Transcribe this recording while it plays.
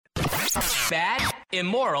bad,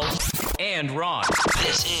 immoral, and wrong.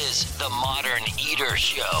 This is The Modern Eater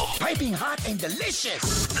Show. Piping hot and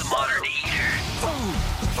delicious. The Modern Eater. Food,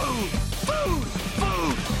 food, food,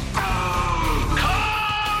 food, food.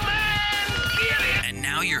 Come and get it! And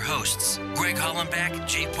now your hosts, Greg Hollenbeck,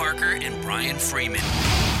 Jay Parker, and Brian Freeman.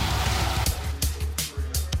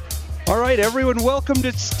 All right, everyone, welcome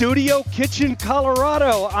to Studio Kitchen,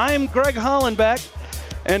 Colorado. I'm Greg Hollenbeck,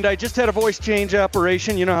 and I just had a voice change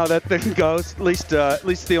operation. You know how that thing goes. At least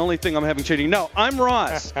the only thing I'm having changing. No, I'm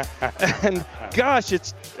Ross, and gosh,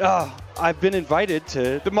 I've been invited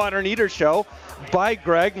to the Modern Eater Show by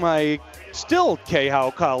Greg, my still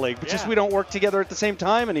KHOW colleague, but just we don't work together at the same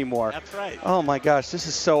time anymore. That's right. Oh my gosh, this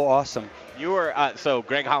is so awesome. You were, so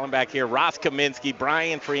Greg Hollenbeck here, Ross Kaminsky,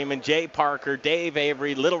 Brian Freeman, Jay Parker, Dave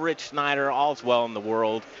Avery, Little Rich Snyder, all's well in the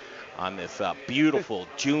world on this beautiful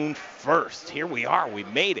June 1st. Here we are. We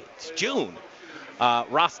made it. It's June.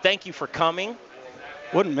 Ross, thank you for coming.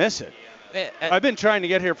 Wouldn't miss it. I've been trying to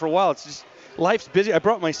get here for a while. It's just, life's busy. I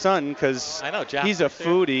brought my son because he's a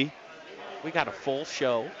foodie. We got a full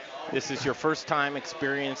show. This is your first time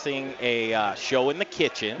experiencing a show in the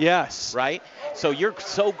kitchen. Yes. Right? So you're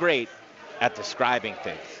so great at describing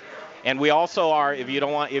things. And we also are, if you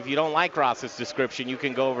don't like Ross's description, you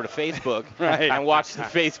can go over to Facebook and watch the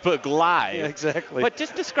Facebook Live. Yeah, exactly. But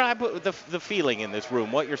just describe the feeling in this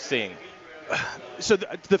room, what you're seeing. So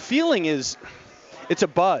the feeling is, it's a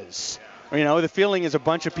buzz. You know, the feeling is a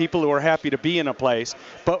bunch of people who are happy to be in a place.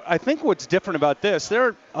 But I think what's different about this, there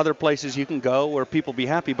are other places you can go where people be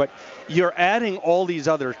happy, but you're adding all these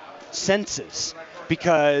other senses.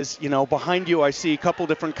 Because, you know, behind you I see a couple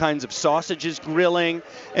different kinds of sausages grilling,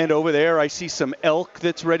 and over there I see some elk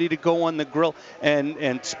that's ready to go on the grill,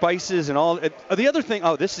 and spices and all. The other thing,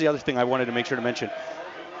 this is the other thing I wanted to make sure to mention.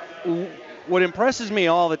 What impresses me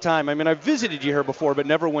all the time, I mean, I've visited you here before, but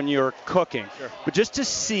never when you're cooking. Sure. But just to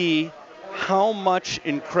see how much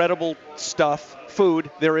incredible food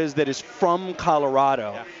there is that is from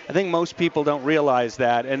Colorado. Yeah. I think most people don't realize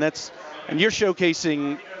that, and you're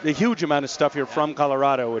showcasing a huge amount of stuff here from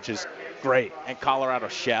Colorado, which is great. And Colorado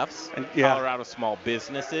chefs, and Colorado small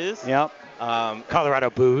businesses. Yep. Colorado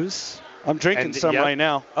booze. I'm drinking some right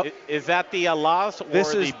now. Is that the Laws or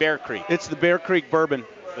the Bear Creek? It's the Bear Creek bourbon.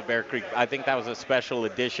 The Bear Creek. I think that was a special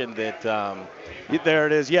edition that... There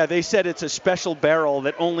it is. Yeah, they said it's a special barrel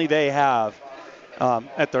that only they have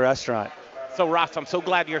at the restaurant. So, Ross, I'm so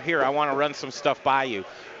glad you're here. I want to run some stuff by you.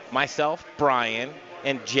 Myself, Brian,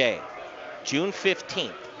 and Jay. June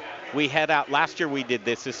 15th, we head out. Last year we did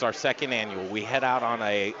this. This is our second annual. We head out on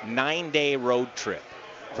a 9-day road trip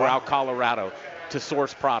throughout Colorado to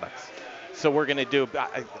source products. So we're going to do,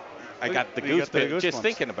 I got the goosebumps just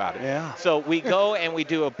thinking about it. Yeah. So we go and we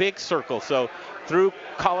do a big circle. So through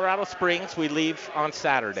Colorado Springs, we leave on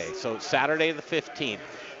Saturday. So Saturday the 15th.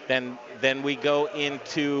 Then we go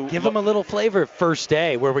into... Give them a little flavor. First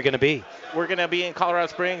day, where we're going to be. We're going to be in Colorado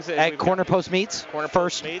Springs. At Corner Post Meats?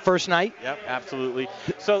 First night? Yep, absolutely.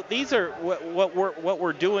 So these are what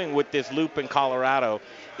we're doing with this loop in Colorado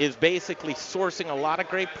is basically sourcing a lot of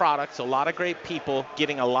great products, a lot of great people,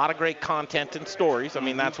 getting a lot of great content and stories. I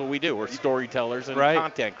mean, that's what we do. We're storytellers and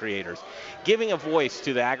content creators. Giving a voice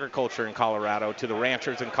to the agriculture in Colorado, to the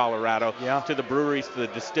ranchers in Colorado, to the breweries, to the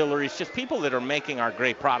distilleries, just people that are making our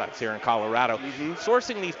great products here in Colorado.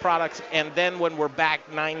 Sourcing these products, and then when we're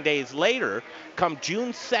back 9 days later, come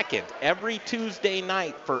June 2nd, every Tuesday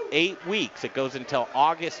night for 8 weeks, it goes until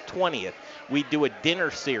August 20th, we do a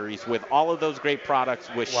dinner series with all of those great products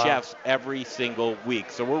with chefs every single week.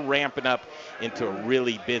 So we're ramping up into a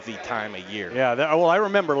really busy time of year. Yeah, I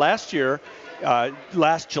remember last year,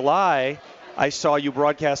 last July, I saw you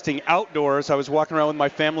broadcasting outdoors. I was walking around with my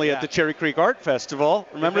family at the Cherry Creek Art Festival.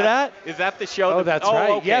 Remember that? Is that the show? Oh, that's right.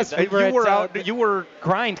 Okay. Yes, you were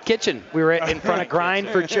Grind Kitchen. We were in front of Grind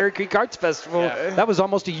for Cherry Creek Arts Festival. Yeah. That was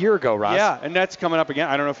almost a year ago, Ross. Yeah, and that's coming up again.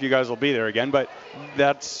 I don't know if you guys will be there again, but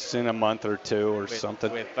that's in a month or two or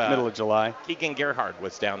something. Middle of July. Keegan Gerhardt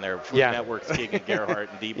was down there. Food Network's Keegan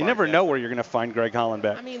Gerhardt and D-Bar. You never know where you're going to find Greg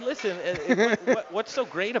Hollenbeck. I mean, listen, what's so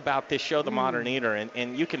great about this show, The Modern Eater,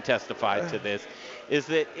 and you can testify to this, is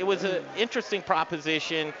that it was an interesting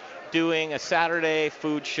proposition doing a Saturday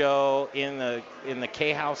food show in the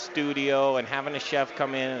KHOW studio and having a chef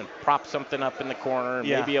come in and prop something up in the corner, and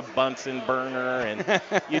maybe a Bunsen burner, and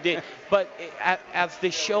you did. But as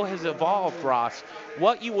this show has evolved, Ross,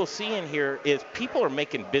 what you will see in here is people are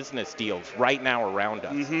making business deals right now around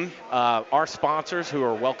us. Our sponsors, who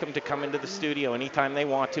are welcome to come into the studio anytime they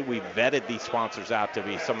want to, we've vetted these sponsors out to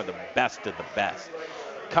be some of the best of the best.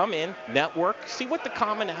 Come in, network, see what the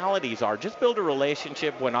commonalities are. Just build a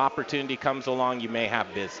relationship. When opportunity comes along, you may have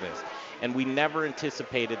business. And we never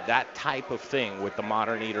anticipated that type of thing with the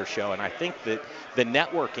Modern Eater show. And I think that the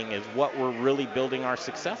networking is what we're really building our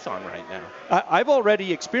success on right now. I've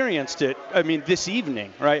already experienced it. I mean, this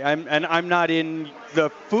evening, right? I'm not in the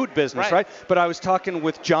food business, right? But I was talking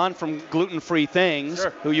with John from Gluten Free Things,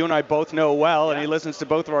 who you and I both know well, and he listens to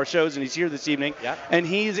both of our shows, and he's here this evening. And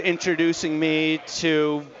he's introducing me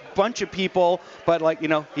to a bunch of people, but like, you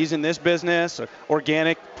know, he's in this business,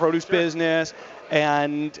 organic produce business,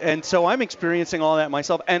 and so I'm experiencing all that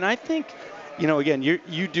myself. And I think, you know, again,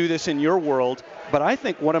 you do this in your world, but I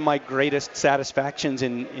think one of my greatest satisfactions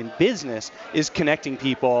in business is connecting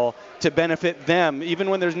people to benefit them, even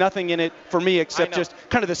when there's nothing in it for me except just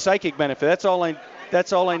kind of the psychic benefit. That's all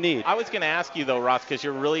I need. I was going to ask you, though, Ross, because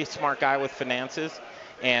you're a really smart guy with finances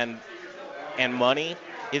and money.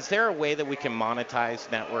 Is there a way that we can monetize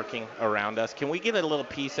networking around us? Can we get a little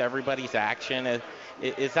piece of everybody's action?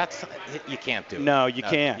 Is that you can't do it? No, you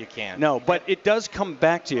can't. You can't. No, but it does come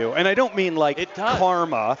back to you, and I don't mean like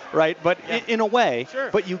karma, right? But in a way. Sure.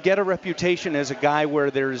 But you get a reputation as a guy where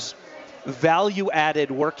there's value added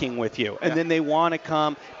working with you, and then they want to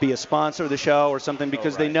come be a sponsor of the show or something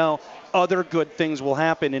because they know other good things will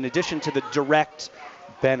happen in addition to the direct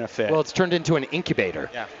benefit. Well, it's turned into an incubator,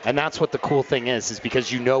 and that's what the cool thing is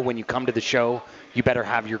because you know when you come to the show, you better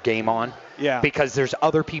have your game on. Because there's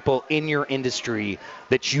other people in your industry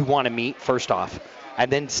that you want to meet, first off.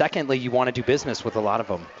 And then secondly, you want to do business with a lot of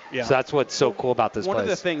them. So that's what's so cool about this place. One of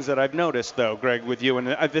the things that I've noticed, though, Greg, with you, and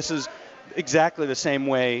this is exactly the same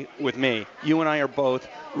way with me, you and I are both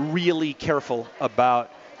really careful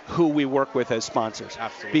about who we work with as sponsors.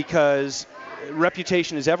 Absolutely. Because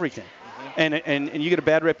reputation is everything. And you get a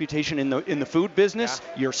bad reputation in the food business,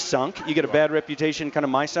 you're sunk. You get a bad reputation kind of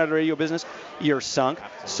my side of the radio business, you're sunk.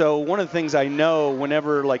 Absolutely. So one of the things I know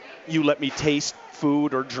whenever like you let me taste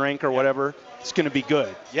food or drink or whatever, it's going to be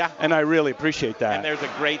good. And I really appreciate that. And there's a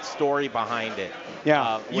great story behind it.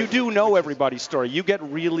 You do know everybody's story. You get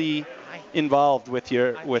really involved with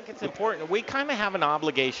your I think it's important. We kind of have an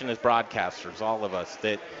obligation as broadcasters, all of us,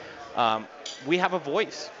 that we have a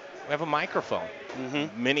voice. We have a microphone.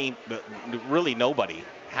 Really nobody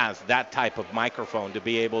has that type of microphone to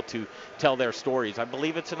be able to tell their stories. I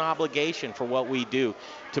believe it's an obligation for what we do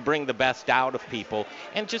to bring the best out of people.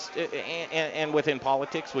 And just and within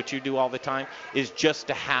politics, which you do all the time, is just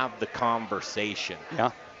to have the conversation.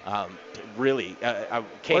 Really,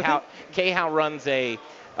 KHOW runs a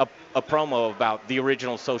promo about the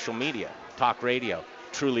original social media, talk radio.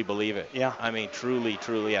 Truly believe it. I mean, truly,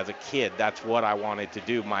 as a kid, that's what I wanted to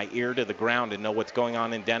do. My ear to the ground and know what's going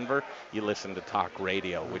on in Denver. You listen to talk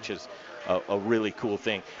radio, which is a really cool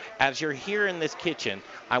thing. As you're here in this kitchen,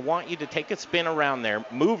 I want you to take a spin around there.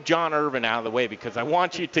 Move John Irvin out of the way because I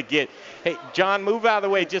want you to get, hey, John, move out of the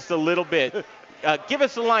way just a little bit. Give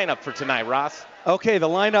us the lineup for tonight, Ross. Okay, the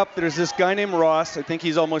lineup, there's this guy named Ross. I think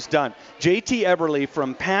he's almost done. J.T. Eberly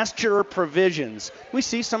from Pasture Provisions. We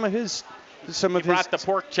see some of his... He brought the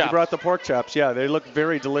pork chops. He brought the pork chops, they look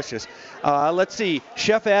very delicious. Let's see,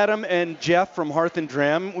 Chef Adam and Jeff from Hearth and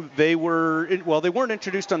Dram, they weren't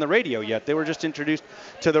introduced on the radio yet. They were just introduced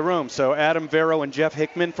to the room. So Adam Vero and Jeff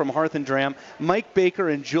Hickman from Hearth and Dram, Mike Baker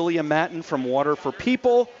and Julia Matten from Water for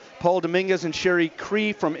People, Paul Dominguez and Sherry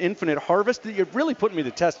Cree from Infinite Harvest. You're really putting me to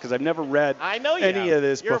the test because I've never read any of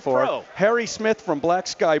this before. A pro. Harry Smith from Black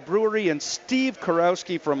Sky Brewery and Steve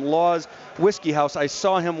Kurowski from Law's Whiskey House. I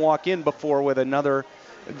saw him walk in before with another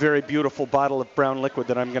very beautiful bottle of brown liquid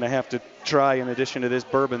that I'm going to have to try in addition to this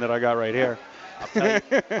bourbon that I got right here.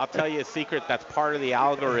 I'll tell you a secret that's part of the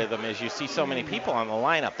algorithm is you see so many people on the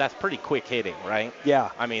lineup. That's pretty quick hitting, right?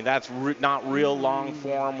 I mean, that's not real long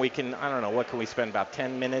form. We can, I don't know, what can we spend, about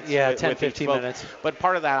 10 minutes? 10, 15 minutes. But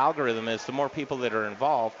part of that algorithm is the more people that are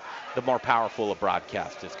involved, the more powerful a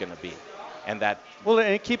broadcast is going to be. And that and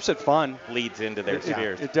it keeps it fun. Leads into their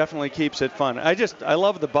spheres. It definitely keeps it fun. I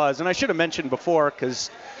love the buzz. And I should have mentioned before because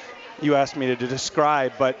you asked me to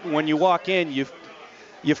describe, but when you walk in,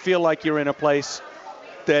 you feel like you're in a place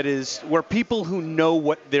that is where people who know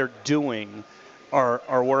what they're doing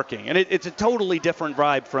are working. And it's a totally different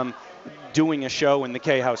vibe from doing a show in the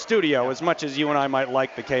KHOW studio, as much as you and I might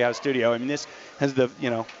like the KHOW studio. I mean, this has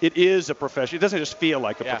it is a professional. It doesn't just feel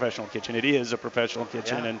like a professional kitchen. It is a professional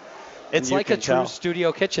kitchen. And it's like a true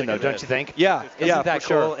studio kitchen, though, don't you think? Isn't that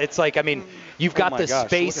cool? Sure. It's like, I mean, you've got the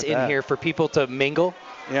space in here for people to mingle.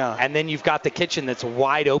 And then you've got the kitchen that's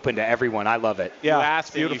wide open to everyone. I love it. You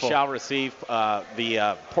asked and you shall receive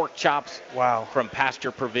the pork chops from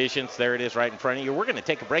Pasture Provisions. There it is right in front of you. We're going to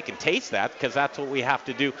take a break and taste that because that's what we have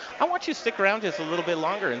to do. I want you to stick around just a little bit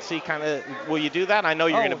longer and see kind of, will you do that? I know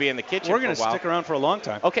you're going to be in the kitchen for a while. We're going to stick around for a long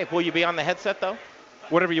time. Okay, will you be on the headset, though?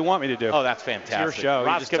 whatever you want me to do. Oh, that's fantastic. It's your show.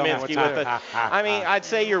 Ross You just tell me what Kaminsky to with do. us. I mean, I'd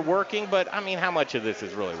say you're working, but I mean, how much of this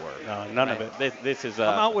is really work? No, none of it. This is.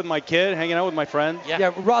 I'm out with my kid, hanging out with my friends.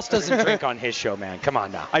 Yeah, Ross doesn't drink on his show, man. Come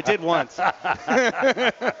on now. I did once.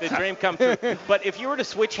 The dream come true. But if you were to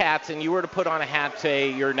switch hats and you were to put on a hat,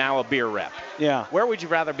 say you're now a beer rep. Yeah. Where would you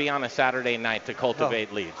rather be on a Saturday night to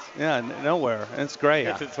cultivate leads? Yeah, nowhere. It's great.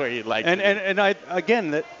 That's where you'd like. And I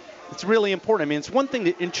again that it's really important. I mean, it's one thing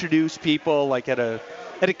to introduce people like at a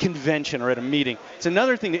convention or at a meeting. It's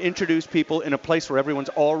another thing to introduce people in a place where everyone's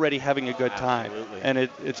already having a good time. Absolutely. And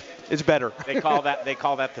it's better. They call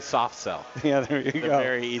that the soft sell. Yeah, there you The go.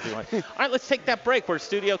 very easy one. All right, let's take that break. We're at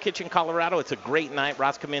Studio Kitchen, Colorado. It's a great night.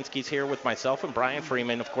 Ross Kaminsky's here with myself and Brian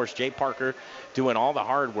Freeman. Of course, Jay Parker doing all the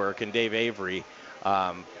hard work, and Dave Avery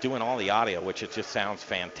doing all the audio, which it just sounds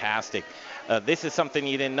fantastic. This is something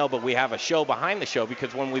you didn't know, but we have a show behind the show,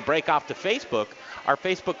 because when we break off to Facebook, our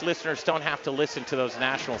Facebook listeners don't have to listen to those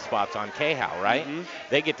national spots on KHOW, right? Mm-hmm.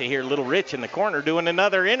 They get to hear Little Rich in the corner doing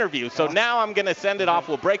another interview. So now I'm going to send it off.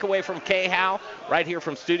 We'll break away from KHOW right here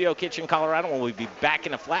from Studio Kitchen, Colorado, and we'll be back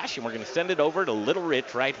in a flash, and we're going to send it over to Little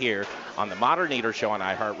Rich right here on the Modern Eater Show on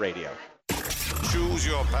iHeartRadio. Choose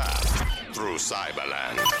your path through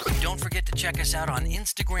Cyberland. Don't forget to check us out on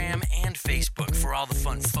Instagram and Facebook for all the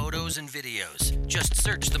fun photos and videos. Just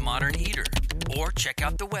search The Modern Eater or check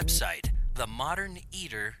out the website,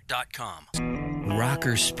 themoderneater.com.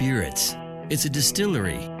 Rocker Spirits. It's a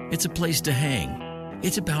distillery. It's a place to hang.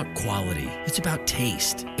 It's about quality. It's about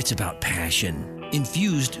taste. It's about passion.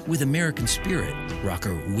 Infused with American spirit.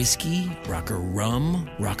 Rocker whiskey, rocker rum,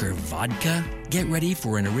 rocker vodka. Get ready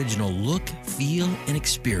for an original look, feel, and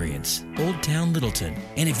experience. Old Town Littleton.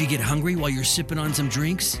 And if you get hungry while you're sipping on some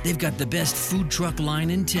drinks, they've got the best food truck line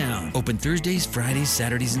in town. Open Thursdays, Fridays,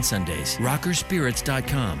 Saturdays, and Sundays.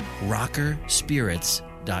 Rockerspirits.com.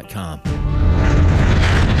 Rockerspirits.com.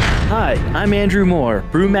 Hi, I'm Andrew Moore,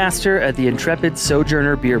 brewmaster at the Intrepid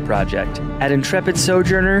Sojourner Beer Project. At Intrepid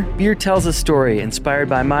Sojourner, beer tells a story inspired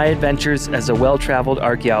by my adventures as a well-traveled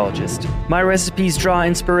archaeologist. My recipes draw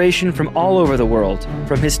inspiration from all over the world,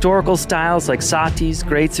 from historical styles like Satis,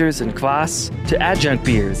 Greitzers, and Kvass, to adjunct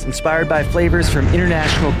beers inspired by flavors from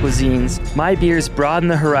international cuisines. My beers broaden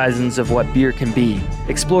the horizons of what beer can be.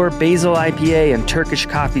 Explore Basil IPA and Turkish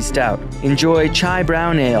Coffee Stout. Enjoy Chai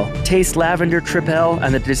Brown Ale. Taste Lavender Tripel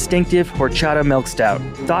and the distinctive Horchata Milk Stout.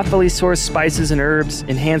 Thoughtfully sourced spices and herbs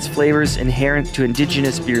enhance flavors inherent to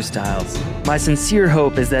indigenous beer styles. My sincere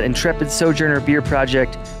hope is that Intrepid Sojourner Beer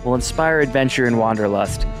Project will inspire adventure and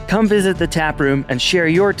wanderlust. Come visit the taproom and share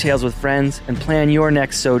your tales with friends and plan your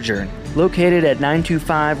next sojourn. Located at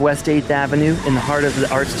 925 West 8th Avenue in the heart of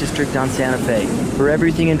the Arts District on Santa Fe. For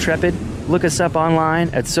everything Intrepid, look us up online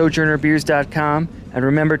at sojournerbeers.com, and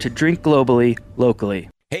remember to drink globally, locally.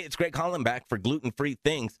 Hey, it's Greg Hollenbach for Gluten Free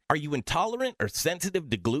Things. Are you intolerant or sensitive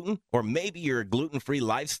to gluten? Or maybe you're a gluten-free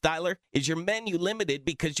lifestyler? Is your menu limited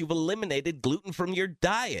because you've eliminated gluten from your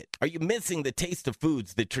diet? Are you missing the taste of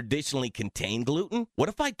foods that traditionally contain gluten? What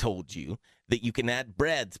if I told you that you can add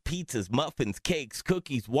breads, pizzas, muffins, cakes,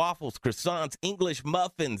 cookies, waffles, croissants, English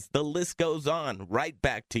muffins, the list goes on, right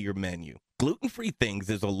back to your menu? Gluten Free Things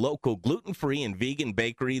is a local gluten-free and vegan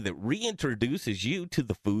bakery that reintroduces you to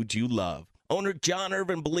the foods you love. Owner John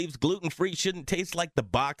Irvin believes gluten-free shouldn't taste like the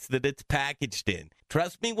box that it's packaged in.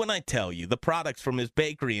 Trust me when I tell you, the products from his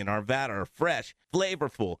bakery in Arvada are fresh,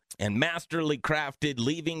 flavorful, and masterly crafted,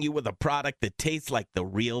 leaving you with a product that tastes like the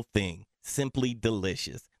real thing. Simply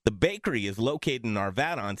delicious. The bakery is located in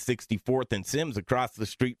Arvada on 64th and Sims across the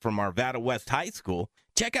street from Arvada West High School.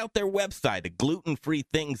 Check out their website at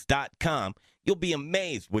glutenfreethings.com. You'll be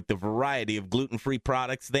amazed with the variety of gluten-free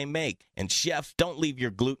products they make. And chefs, don't leave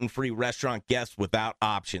your gluten-free restaurant guests without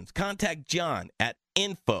options. Contact John at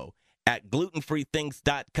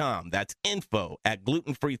info@glutenfreethings.com. That's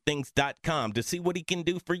info@glutenfreethings.com to see what he can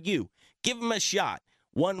do for you. Give him a shot.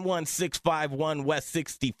 11651 West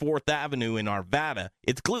 64th Avenue in Arvada.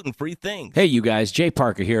 It's Gluten Free Things. Hey, you guys. Jay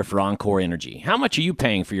Parker here for Encore Energy. How much are you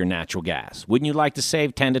paying for your natural gas? Wouldn't you like to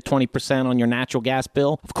save 10 to 20% on your natural gas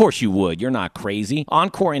bill? Of course you would. You're not crazy.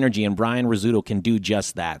 Encore Energy and Brian Rizzuto can do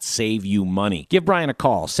just that. Save you money. Give Brian a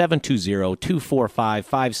call,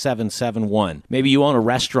 720-245-5771. Maybe you own a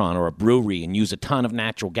restaurant or a brewery and use a ton of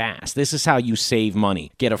natural gas. This is how you save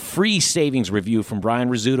money. Get a free savings review from Brian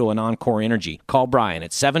Rizzuto and Encore Energy. Call Brian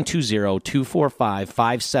at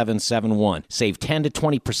 720-245-5771. Save 10 to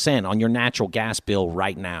 20% on your natural gas bill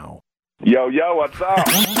right now. Yo, what's up?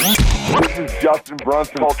 This is Justin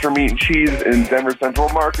Brunson, Culture Meat and Cheese in Denver Central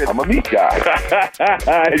Market. I'm a meat guy.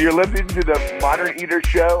 And you're listening to the Modern Eater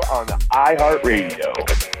Show on the iHeartRadio.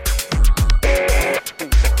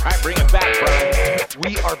 All right, bring it back, Brian.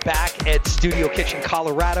 We are back at Studio Kitchen,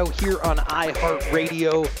 Colorado, here on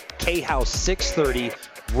iHeartRadio, KHOW 630,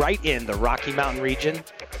 right in the Rocky Mountain region.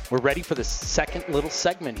 We're ready for the second little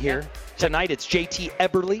segment here. Tonight, it's JT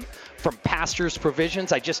Eberly from Pasture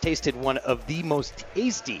Provisions. I just tasted one of the most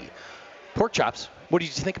tasty pork chops. What did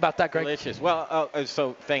you think about that, Greg? Delicious. Well,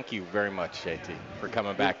 so thank you very much, JT, for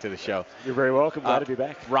coming back to the show. You're very welcome. Glad to be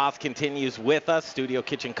back. Ross continues with us, Studio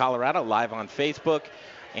Kitchen Colorado, live on Facebook.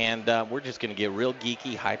 And we're just going to get real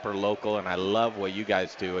geeky, hyper-local, and I love what you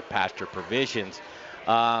guys do at Pasture Provisions.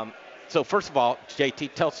 So first of all,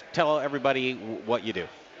 JT, tell everybody what you do.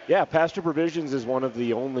 Yeah, Pasture Provisions is one of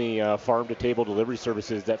the only farm-to-table delivery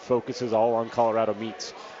services that focuses all on Colorado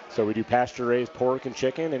meats. So we do pasture-raised pork and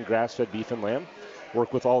chicken and grass-fed beef and lamb.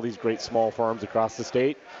 Work with all these great small farms across the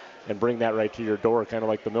state and bring that right to your door, kind of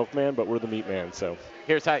like the milkman, but we're the meat man. So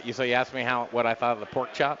here's how. So you asked me what I thought of the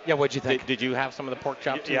pork chop. Yeah, what'd you think? Did you have some of the pork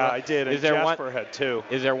chop too? Yeah, I did. And Jasper had too.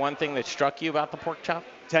 Is there one thing that struck you about the pork chop?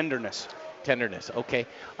 Tenderness. Okay.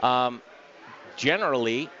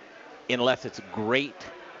 Generally, unless it's great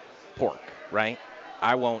pork, right?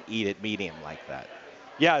 I won't eat it medium like that.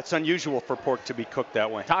 Yeah, it's unusual for pork to be cooked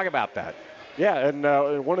that way. Talk about that. Yeah,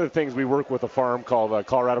 and one of the things, we work with a farm called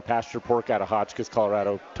Colorado Pasture Pork out of Hotchkiss,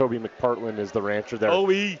 Colorado. Toby McPartland is the rancher there.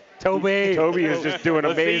 Toby is just doing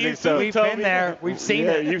amazing stuff. We've been there. We've seen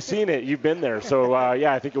it. You've seen it. You've been there. So,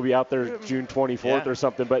 I think he'll be out there June 24th or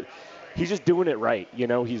something. But he's just doing it right. You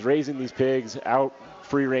know, he's raising these pigs out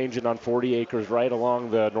free-ranging on 40 acres right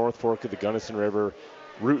along the North Fork of the Gunnison River,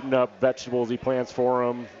 rooting up vegetables he plants for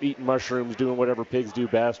them, eating mushrooms, doing whatever pigs do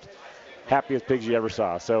best. Happiest pigs you ever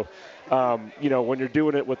saw. So, when you're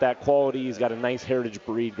doing it with that quality, he's got a nice heritage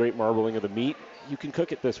breed, great marbling of the meat. You can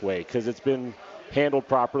cook it this way because it's been handled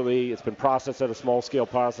properly. It's been processed at a small-scale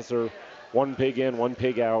processor, one pig in, one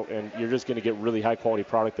pig out, and you're just going to get really high-quality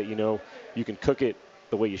product that you can cook it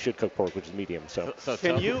the way you should cook pork, which is medium. So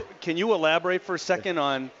can you elaborate for a second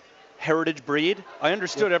on heritage breed? I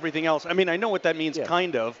understood everything else. I mean, I know what that means,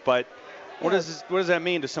 kind of, but what does that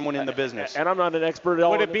mean to someone in the business? And I'm not an expert at all.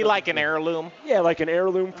 Would it be like an heirloom? Yeah, like an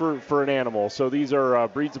heirloom for an animal. So these are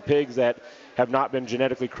breeds of pigs that have not been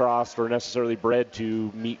genetically crossed or necessarily bred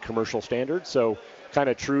to meet commercial standards. So kind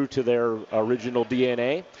of true to their original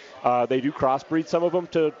DNA. They do crossbreed some of them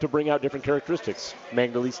to bring out different characteristics.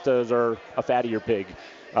 Mangalistas are a fattier pig.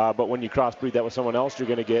 But when you crossbreed that with someone else, you're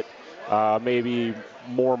going to get maybe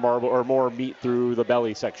more marble or more meat through the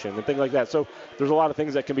belly section and things like that. So there's a lot of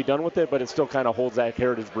things that can be done with it, but it still kind of holds that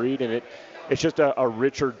heritage breed, and it's just a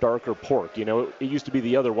richer, darker pork. You know, it used to be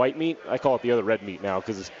the other white meat. I call it the other red meat now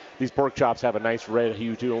because these pork chops have a nice red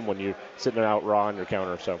hue to them when you're sitting out raw on your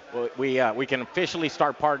counter. So we can officially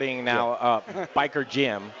start partying now. Biker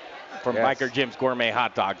Jim from Biker Jim's Gourmet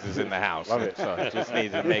Hot Dogs is in the house. Love it. So just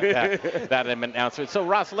need to make that announcement. So,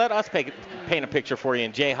 Ross, let us paint a picture for you.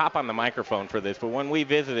 And, Jay, hop on the microphone for this. But when we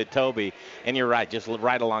visited Toby, and you're right, just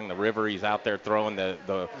right along the river, he's out there throwing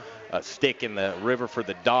the stick in the river for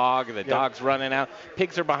the dog. The dog's running out.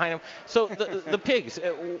 Pigs are behind him. So the pigs,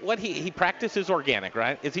 what he practices organic,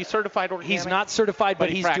 right? Is he certified organic? He's not certified, but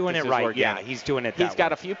he's doing it right. Organic. Yeah, he's doing it He's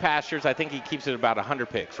got a few pastures. I think he keeps it about 100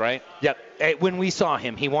 pigs, right? Yep. When we saw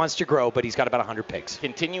him, he wants to grow, but he's got about 100 pigs.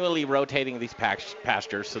 Continually rotating these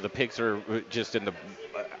pastures, so the pigs are just in the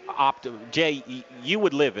Jay, you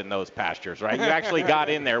would live in those pastures, right? You actually got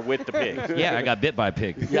in there with the pigs. Yeah, I got bit by a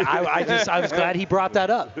pig. Yeah, I was glad he brought that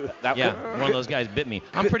up. One of those guys bit me.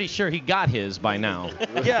 I'm pretty sure he got his by now.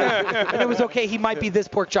 Yeah, and it was okay. He might be this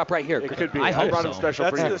pork chop right here. It could be. I hope brought so. him special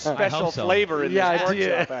That's for you. the special flavor in this pork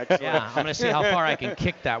chop, actually. Yeah, I'm going to see how far I can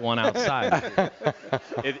kick that one outside.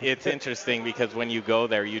 It's interesting because when you go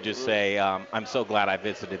there, you just say, I'm so glad I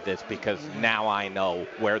visited this because now I know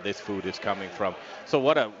where this food is coming from. So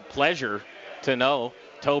what a pleasure to know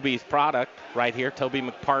Toby's product right here, Toby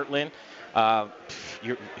McPartland.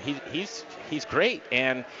 He's great.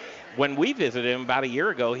 And when we visited him about a year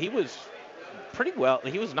ago, he was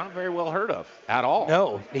not very well heard of at all.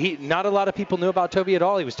 No, not a lot of people knew about Toby at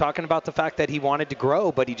all. He was talking about the fact that he wanted to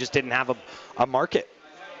grow, but he just didn't have a market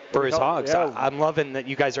for his hogs. Yeah. I'm loving that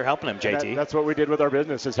you guys are helping him, JT. That's what we did with our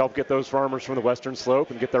business, is help get those farmers from the Western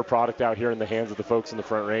Slope and get their product out here in the hands of the folks in the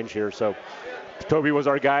Front Range here. So Toby was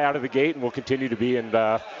our guy out of the gate and will continue to be, and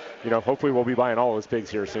hopefully we'll be buying all his pigs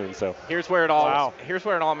here soon. So here's where it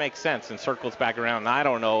all makes sense and circles back around. And I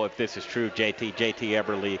don't know if this is true, JT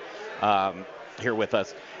Eberly here with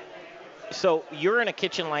us. So you're in a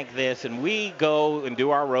kitchen like this, and we go and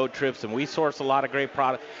do our road trips, and we source a lot of great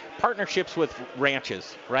product. Partnerships with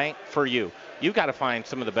ranches, right, for you. You've got to find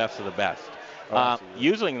some of the best of the best.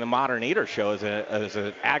 Using the Modern Eater show as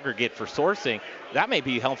an aggregate for sourcing, that may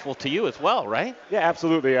be helpful to you as well, right? Yeah,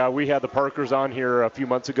 absolutely. We had the Parkers on here a few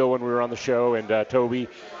months ago when we were on the show, and Toby,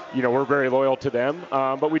 we're very loyal to them.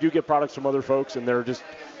 But we do get products from other folks, and they're just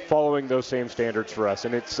following those same standards for us.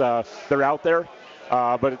 And it's they're out there,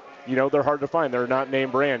 but they're hard to find. They're not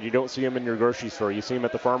name brand. You don't see them in your grocery store. You see them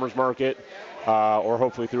at the farmer's market, or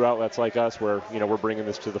hopefully through outlets like us, where we're bringing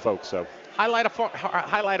this to the folks. So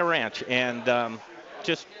highlight a ranch, and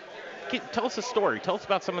just tell us a story. Tell us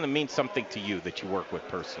about someone that means something to you that you work with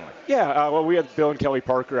personally. Yeah, well, we had Bill and Kelly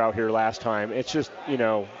Parker out here last time. It's just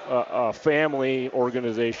a family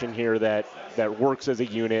organization here that works as a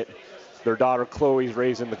unit. Their daughter Chloe's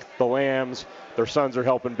raising the lambs. Their sons are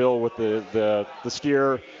helping Bill with the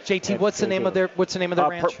steer. JT, what's the name of their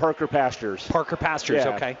ranch? Parker Pastures. Parker Pastures,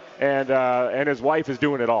 yeah. Okay. And his wife is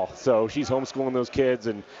doing it all. So she's homeschooling those kids,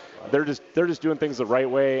 and they're just doing things the right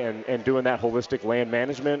way and doing that holistic land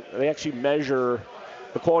management. They actually measure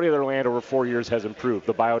the quality of their land over 4 years has improved.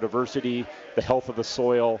 The biodiversity, the health of the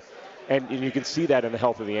soil. And you can see that in the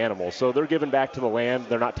health of the animals. So they're giving back to the land.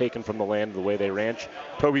 They're not taking from the land the way they ranch.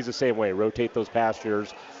 Toby's the same way. Rotate those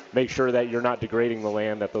pastures. Make sure that you're not degrading the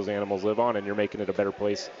land that those animals live on, and you're making it a better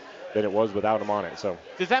place than it was without them on it. So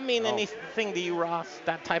does that mean anything to you, Ross?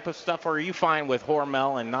 That type of stuff, or are you fine with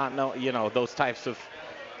Hormel and not know those types of?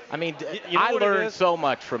 I mean, I learned so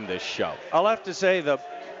much from this show. I'll have to say the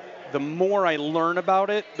more I learn about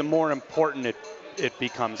it, the more important it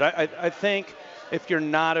becomes. I think. If you're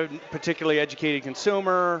not a particularly educated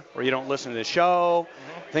consumer or you don't listen to the show,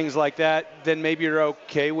 things like that, then maybe you're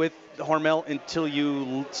okay with Hormel until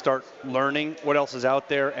you start learning what else is out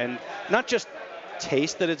there and not just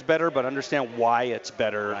taste that it's better, but understand why it's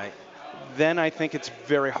better. Right. Then I think it's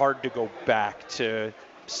very hard to go back to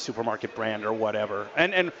supermarket brand or whatever.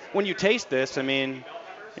 And when you taste this, I mean,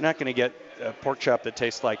 you're not going to get a pork chop that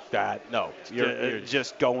tastes like that. No, you're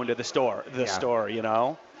just going to the store,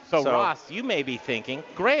 So, Ross, you may be thinking,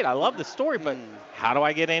 great, I love the story, but how do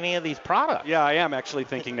I get any of these products? Yeah, I am actually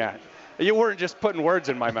thinking that. You weren't just putting words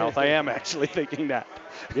in my mouth. I am actually thinking that.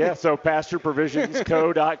 Yeah, so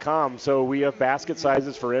PastureProvisionsCo.com. So we have basket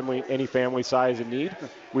sizes for any family size in need.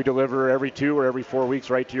 We deliver every 2 or every 4 weeks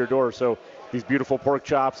right to your door. So these beautiful pork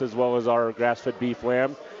chops, as well as our grass-fed beef,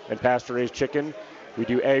 lamb, and pasture-raised chicken. We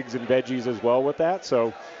do eggs and veggies as well with that.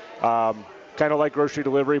 So kind of like grocery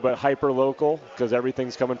delivery, but hyper local, because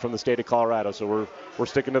everything's coming from the state of Colorado. So we're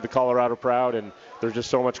sticking to the Colorado proud, and there's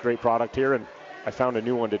just so much great product here. And I found a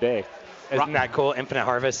new one today. Isn't that cool? Infinite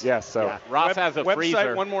Harvest. Yes. So yeah. Ross has a freezer.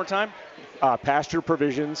 Website one more time.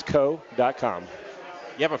 PastureProvisionsCo.com.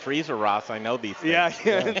 You have a freezer, Ross. I know these things. Yeah,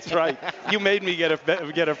 that's right. You made me get a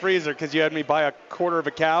freezer because you had me buy a quarter of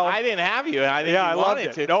a cow. I didn't have you. I loved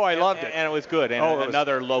it. No, I loved it. And it was good. And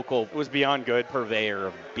another local. It was beyond good. Purveyor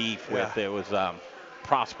of beef with it was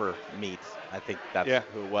Prosper Meats. I think that's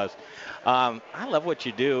who it was. I love what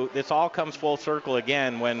you do. This all comes full circle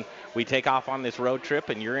again when we take off on this road trip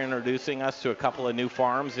and you're introducing us to a couple of new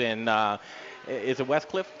farms in. Is it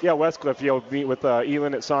Westcliff? Yeah, Westcliff. You'll meet with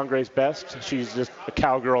Elan at Songgrace Best. She's just a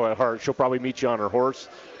cowgirl at heart. She'll probably meet you on her horse,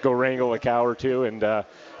 go wrangle a cow or two, and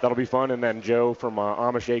that'll be fun. And then Joe from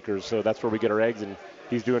Amish Acres, so that's where we get our eggs, and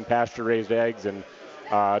he's doing pasture-raised eggs and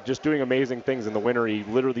just doing amazing things in the winter. He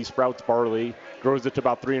literally sprouts barley, grows it to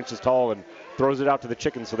about 3 inches tall, and throws it out to the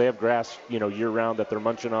chickens so they have grass, year-round that they're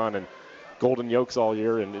munching on, and golden yolks all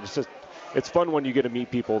year. And it's fun when you get to meet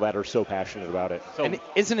people that are so passionate about it. And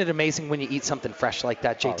isn't it amazing when you eat something fresh like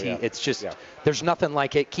that, JT? Oh, yeah. It's just, there's nothing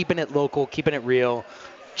like it. Keeping it local, keeping it real.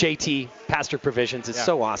 JT, Pasture Provisions, it's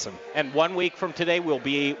so awesome. And 1 week from today, we'll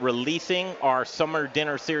be releasing our Summer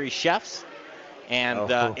Dinner Series chefs. And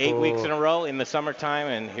 8 weeks in a row in the summertime.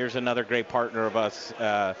 And here's another great partner of us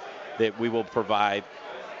that we will provide.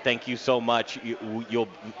 Thank you so much. You'll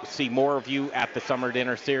see more of you at the Summer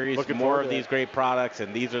Dinner Series, more of these great products,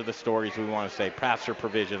 and these are the stories we want to say. Pasture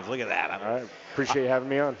Provisions, look at that. All right, appreciate you having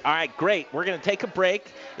me on. All right, great. We're going to take a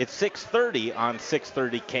break. It's 6:30 on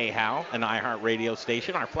 630 KHOW, an iHeart radio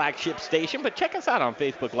station, our flagship station. But check us out on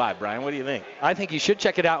Facebook Live, Brian. What do you think? I think you should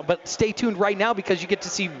check it out, but stay tuned right now because you get to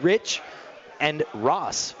see Rich and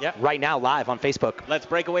Ross right now live on Facebook. Let's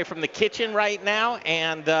break away from the kitchen right now.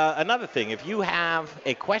 And another thing, if you have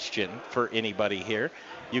a question for anybody here,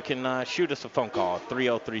 you can shoot us a phone call at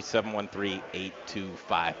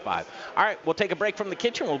 303-713-8255. All right, we'll take a break from the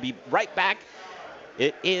kitchen. We'll be right back.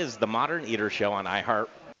 It is the Modern Eater Show on iHeart.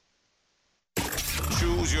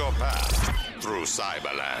 Choose your path through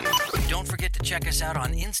Cyberland. Don't forget to check us out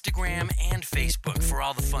on Instagram and Facebook for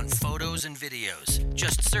all the fun photos and videos.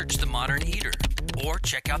 Just search The Modern Eater or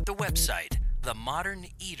check out the website,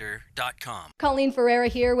 themoderneater.com. Colleen Ferreira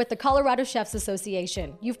here with the Colorado Chefs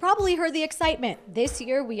Association. You've probably heard the excitement. This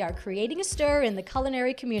year we are creating a stir in the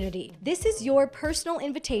culinary community. This is your personal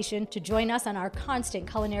invitation to join us on our constant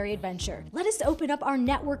culinary adventure. Let us open up our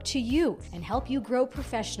network to you and help you grow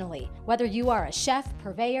professionally. Whether you are a chef,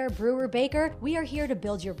 purveyor, brewer, baker, we are here to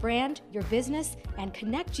build your brand, your business, and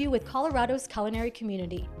connect you with Colorado's culinary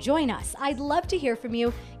community. Join us. I'd love to hear from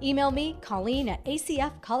you. Email me, Colleen at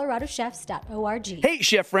acfcoloradochefs.org. Hey,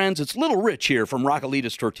 chef friends, it's Little Rich here from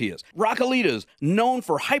Raquelitas Tortillas. Raquelitas, known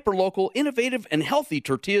for hyper-local, innovative, and healthy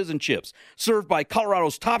tortillas and chips, served by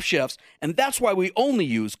Colorado's top chefs, and that's why we only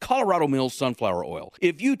use Colorado Mills sunflower oil.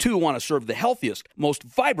 If you too want to serve the healthiest, most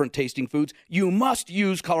vibrant tasting foods, you must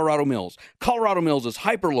use Colorado Mills. Colorado Mills is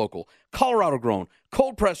hyper-local, Colorado-grown,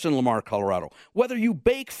 cold-pressed in Lamar, Colorado. Whether you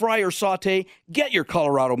bake, fry, or saute, get your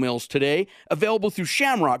Colorado Mills today. Available through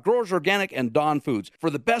Shamrock, Growers Organic, and Dawn Foods. For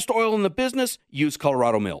the best oil in the business, use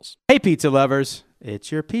Colorado Mills. Hey, pizza lovers.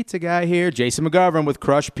 It's your pizza guy here, Jason McGovern with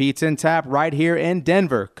Crush Pizza and Tap right here in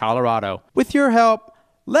Denver, Colorado. With your help,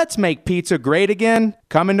 let's make pizza great again.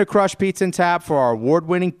 Come into Crush Pizza and Tap for our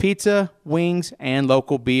award-winning pizza, wings, and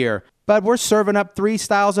local beer. But we're serving up 3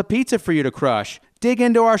 styles of pizza for you to crush. Dig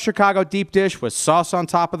into our Chicago deep dish with sauce on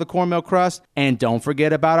top of the cornmeal crust. And don't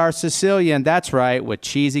forget about our Sicilian, that's right, with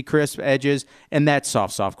cheesy crisp edges and that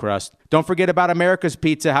soft crust. Don't forget about America's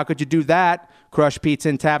Pizza. How could you do that? Crush Pizza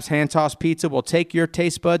and Tap's hand-tossed pizza will take your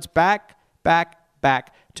taste buds back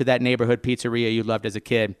to that neighborhood pizzeria you loved as a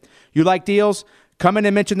kid. You like deals? Come in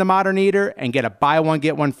and mention the Modern Eater and get a buy one,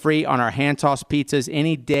 get one free on our hand-tossed pizzas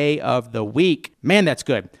any day of the week. Man, that's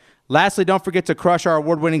good. Lastly, don't forget to crush our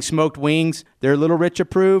award-winning smoked wings. They're Little Rich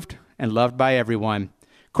approved and loved by everyone.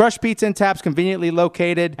 Crush Pizza and Tap's conveniently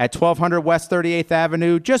located at 1200 West 38th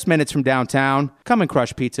Avenue, just minutes from downtown. Come and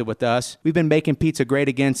crush pizza with us. We've been making pizza great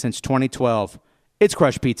again since 2012. It's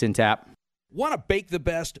Crush Pizza and Tap. Want to bake the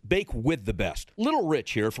best? Bake with the best. Little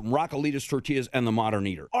Rich here from Raquelitas Tortillas and the Modern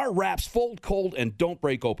Eater. Our wraps fold cold and don't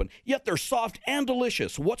break open, yet they're soft and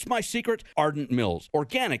delicious. What's my secret? Ardent Mills.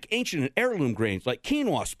 Organic, ancient, and heirloom grains like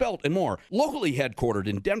quinoa, spelt, and more. Locally headquartered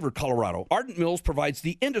in Denver, Colorado, Ardent Mills provides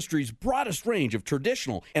the industry's broadest range of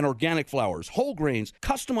traditional and organic flours, whole grains,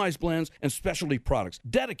 customized blends, and specialty products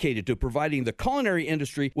dedicated to providing the culinary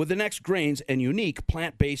industry with the next grains and unique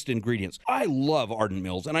plant-based ingredients. I love Ardent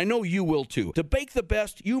Mills, and I know you will too. To bake the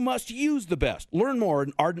best, you must use the best. Learn more at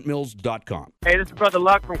ardentmills.com. Hey, this is Brother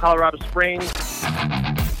Luck from Colorado Springs. All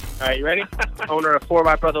right, you ready? Owner of 4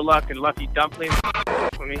 by Brother Luck and Lucky Dumplings. I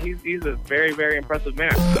mean, he's a very, very impressive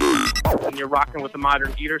man. And you're rocking with the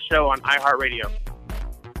Modern Eater Show on iHeartRadio.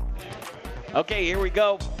 Okay, here we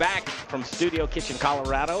go. Back from Studio Kitchen,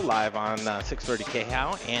 Colorado, live on 630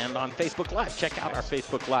 KHOW and on Facebook Live. Check out our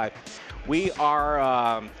Facebook Live. We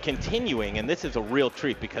are continuing, and this is a real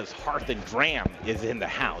treat because Hearth and Dram is in the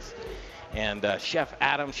house. And Chef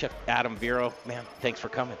Adam Vero, man, thanks for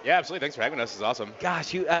coming. Yeah, absolutely. Thanks for having us. It's awesome.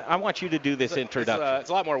 Gosh, I want you to do this introduction. It's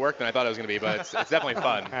a lot more work than I thought it was going to be, but it's definitely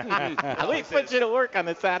fun. We put you to work on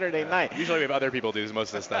a Saturday night. Usually we have other people do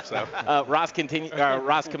most of this stuff. So Ross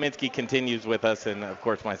Kaminsky continues with us, and of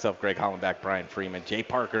course myself, Greg Hollenbach, Brian Freeman, Jay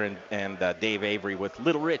Parker, and Dave Avery with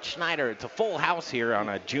Little Rich Schneider. It's a full house here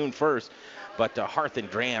on June 1st. But Hearth and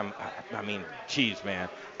Dram, I mean, geez, man,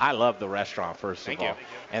 I love the restaurant, first of all.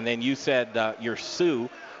 And then you said you're Sue,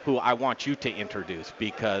 who I want you to introduce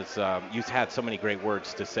because you've had so many great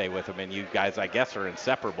words to say with him, and you guys, I guess, are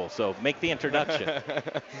inseparable. So make the introduction.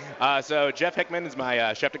 So Jeff Hickman is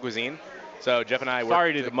my chef de cuisine. So Jeff and I work.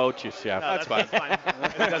 Sorry to demote you, Chef. No, that's fine.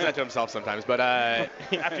 He does that to himself sometimes. But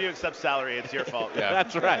after you accept salary, it's your fault. Yeah,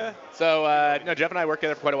 that's right. So Jeff and I worked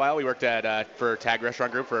together for quite a while. We worked at for Tag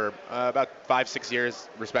Restaurant Group for about 5-6 years,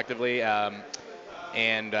 respectively.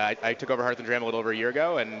 And I took over Hearth and Dram a little over a year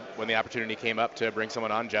ago. And when the opportunity came up to bring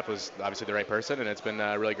someone on, Jeff was obviously the right person, and it's been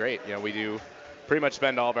really great. You know, we do pretty much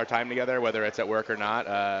spend all of our time together, whether it's at work or not.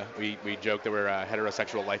 We joke that we're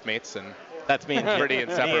heterosexual life mates, and that's me and pretty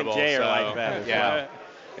inseparable. Me and Jay are like that as well.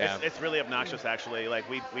 Yeah. It's really obnoxious, actually. Like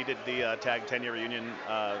we did the Tag 10-year reunion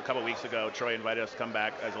a couple weeks ago. Troy invited us to come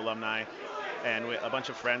back as alumni, and a bunch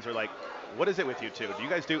of friends were like, "What is it with you two? Do you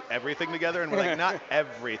guys do everything together?" And we're like, "Not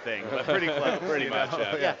everything, but pretty close." Pretty much,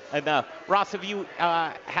 yeah. And Ross, have you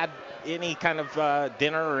had any kind of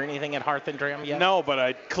dinner or anything at Hearth and Dram yet? No, but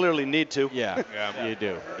I clearly need to. Yeah, you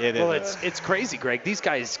do. It's crazy, Greg. These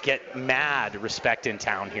guys get mad respect in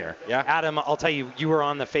town here. Yeah. Adam, I'll tell you, you were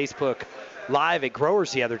on the Facebook Live at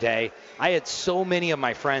Growers the other day. I had so many of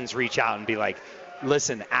my friends reach out and be like,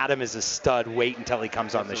 listen, Adam is a stud. Wait until he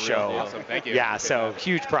comes on the show. Awesome. Thank you. Yeah, so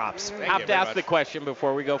huge props. I have to ask the question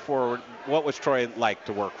before we go forward. What was Troy like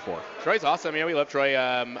to work for? Troy's awesome. We love Troy.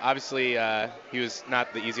 Obviously, he was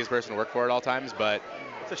not the easiest person to work for at all times, but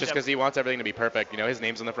just because he wants everything to be perfect. His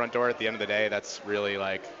name's on the front door. At the end of the day, that's really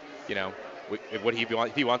like, what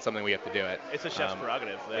if he wants something, we have to do it. It's a chef's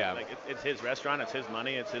prerogative. Yeah. Like it's his restaurant. It's his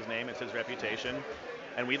money. It's his name. It's his reputation.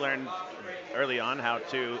 And we learned early on how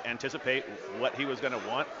to anticipate what he was going to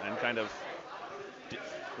want and kind of.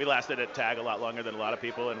 We lasted at TAG a lot longer than a lot of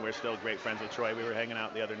people, and we're still great friends with Troy. We were hanging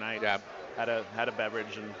out the other night. Yeah. Had a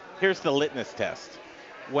beverage. And here's the litmus test.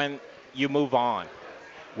 When you move on,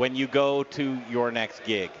 when you go to your next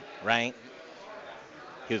gig, right?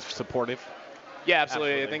 He was supportive. Yeah,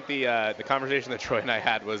 absolutely. I think the conversation that Troy and I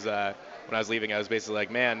had was when I was leaving. I was basically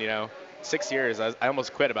like, man, 6 years. I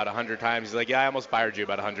almost quit about 100 times. He's like, yeah, I almost fired you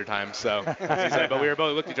about 100 times. So he's like, but we were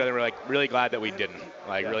both looked at each other and we're like, really glad that we didn't.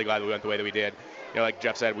 Really glad that we went the way that we did. Like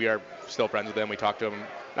Jeff said, we are still friends with him. We talk to him,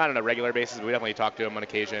 not on a regular basis, but we definitely talk to him on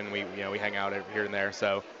occasion. We hang out here and there.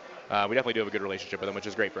 So we definitely do have a good relationship with him, which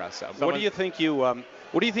is great for us. So what do you think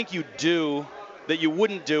you do that you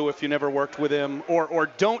wouldn't do if you never worked with him, or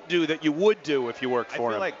don't do that you would do if you worked for him?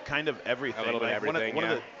 I feel like kind of everything. A little bit of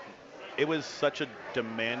everything. It was such a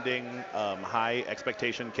demanding, high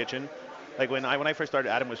expectation kitchen. Like when I first started,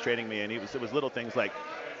 Adam was training me, and it was little things like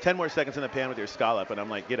 10 more seconds in the pan with your scallop, and I'm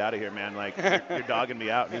like, get out of here, man. Like you're dogging me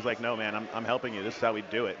out. And he's like, no, man, I'm helping you. This is how we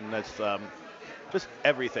do it. And that's just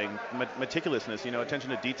everything, meticulousness, attention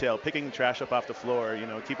to detail, picking trash up off the floor,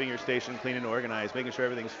 keeping your station clean and organized, making sure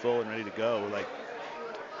everything's full and ready to go. Like,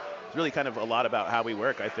 it's really kind of a lot about how we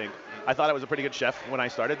work, I think. I thought I was a pretty good chef when I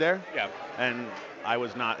started there. Yeah. And I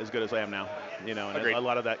was not as good as I am now, and Agreed. a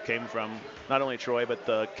lot of that came from not only Troy, but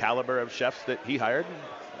the caliber of chefs that he hired,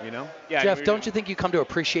 Yeah, Jeff, don't you think you come to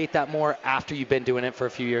appreciate that more after you've been doing it for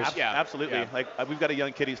a few years? Yeah, absolutely. Yeah. Like we've got a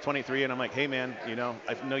young kid, he's 23, and I'm like, hey man,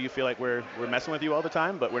 I know you feel like we're messing with you all the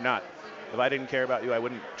time, but we're not. If I didn't care about you, I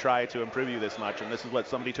wouldn't try to improve you this much, and this is what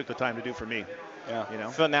somebody took the time to do for me. Yeah.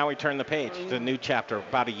 So now we turn the page. It's a new chapter.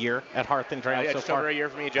 About a year at Hearth and Dram so just far. over a year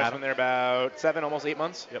for me. Jeff's been there about 7, almost 8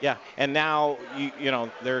 months. Yep. Yeah, and now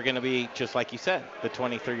they're going to be just like you said, the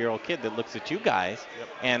 23-year-old kid that looks at you guys,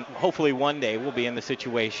 and hopefully one day we'll be in the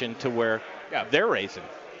situation to where they're raising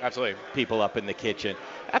people up in the kitchen.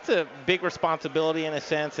 That's a big responsibility in a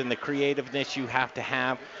sense, and the creativeness you have to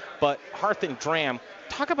have. But Hearth and Dram,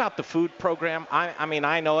 talk about the food program. I mean,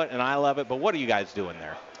 I know it and I love it, but what are you guys doing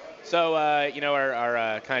there? So,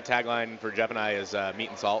 our kind of tagline for Jeff and I is meat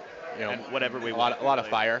and salt. And whatever we want. A lot of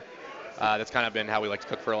fire. That's kind of been how we like to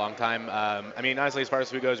cook for a long time. Honestly, as far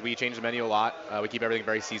as food goes, we change the menu a lot. We keep everything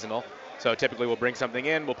very seasonal. So typically we'll bring something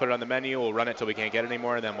in, we'll put it on the menu, we'll run it till we can't get it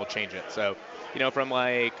anymore, and then we'll change it. So, from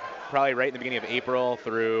like probably right in the beginning of April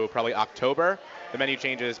through probably October, the menu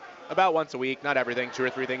changes about once a week. Not everything, 2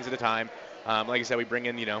 or 3 things at a time. Like I said, we bring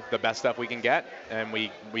in, the best stuff we can get, and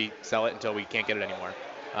we sell it until we can't get it anymore.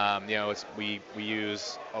 We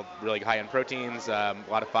use really high-end proteins, a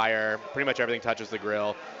lot of fire. Pretty much everything touches the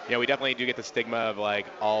grill. We definitely do get the stigma of like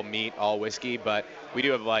all meat, all whiskey, but we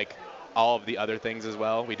do have like all of the other things as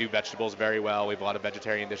well. We do vegetables very well. We have a lot of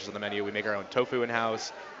vegetarian dishes on the menu. We make our own tofu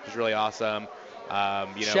in-house, which is really awesome.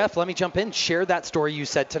 Chef, let me jump in. Share that story you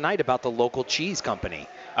said tonight about the local cheese company.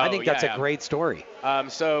 I think that's a great story.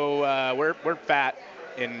 We're fat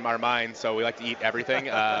in our minds, so we like to eat everything.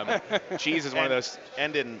 Cheese is one of those,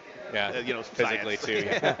 physically science. too.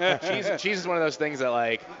 Yeah. cheese is one of those things that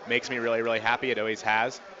like makes me really, really happy. It always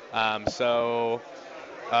has. So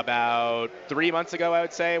about 3 months ago, I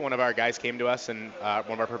would say, one of our guys came to us and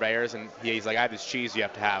one of our purveyors, and he's like, I have this cheese you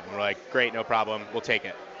have to have. And we're like, great, no problem, we'll take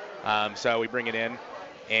it. So we bring it in,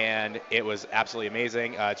 and it was absolutely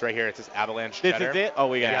amazing. It's right here. It's this avalanche cheddar. This is it? Oh,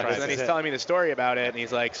 we got it. And then he's telling me the story about it, and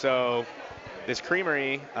he's like, so this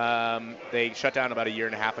creamery, they shut down about 1.5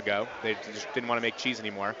 years ago. They just didn't want to make cheese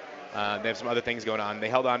anymore. They have some other things going on. They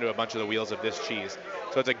held on to a bunch of the wheels of this cheese.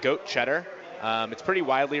 So it's a goat cheddar. It's pretty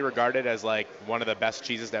widely regarded as like one of the best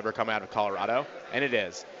cheeses to ever come out of Colorado, and it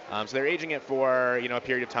is. So they're aging it for a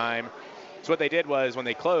period of time. So what they did was when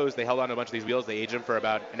they closed, they held on to a bunch of these wheels. They aged them for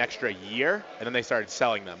about an extra year, and then they started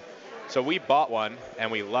selling them. So we bought one,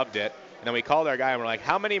 and we loved it. And then we called our guy, and we're like,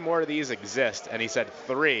 how many more of these exist? And he said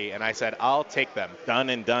 3, and I said, I'll take them. Done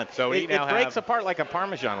and done. So it breaks apart like a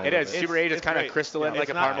Parmesan. It is. Super aged. It's kind of crystalline like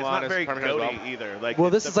a Parmesan. It's not very Parmesan goaty well. either. Like,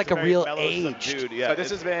 this is like a real aged. So this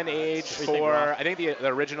has been aged for, I think the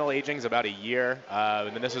original aging is about 1 year.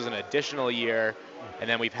 And then this was an additional year, and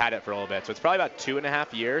then we've had it for a little bit. So it's probably about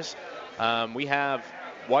 2.5 years. We have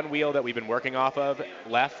one wheel that we've been working off of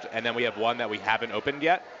left, and then we have one that we haven't opened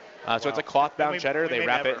yet. So it's a cloth-bound cheddar. They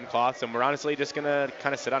wrap it in cloths, and we're honestly just going to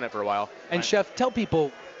kind of sit on it for a while. And, Chef, tell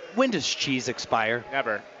people, when does cheese expire?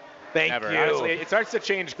 Never. Thank Never. you. Honestly, it starts to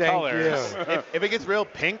change colors. If it gets real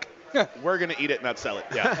pink, we're going to eat it and not sell it.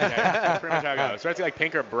 Yeah, that's pretty much how it goes. It starts to get like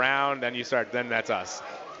pink or brown, then that's us.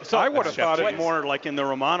 So I would have thought it more like in the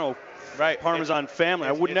Romano Parmesan family.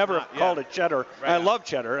 I would never have called it cheddar. I love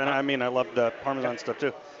cheddar, and I mean, I love the Parmesan stuff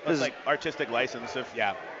too. It's like artistic license. If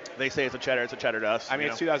they say it's a cheddar to us. I mean,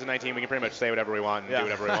 it's 2019. We can pretty much say whatever we want and do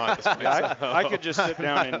whatever we want. I could just sit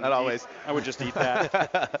down and not always. I would just eat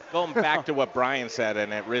that. Going back to what Brian said,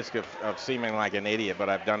 and at risk of seeming like an idiot, but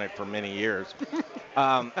I've done it for many years.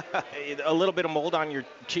 A little bit of mold on your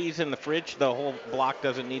cheese in the fridge, the whole block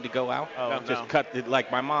doesn't need to go out. Just cut it,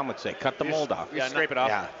 like my mom would say, cut the mold off. Yeah, scrape it off.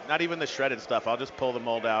 Yeah. Not even the shredded stuff. I'll just pull the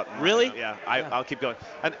mold out. Really? Yeah. I'll keep going.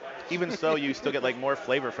 And even so, you still get like more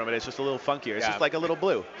flavor from it. It's just a little funkier. It's just like a little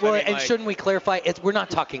blue. Well, and shouldn't we clarify? We're not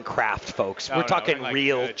talking craft, folks. We're talking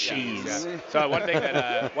real cheese. Yeah. So one thing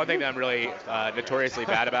that I'm really notoriously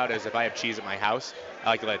bad about is if I have cheese at my house, I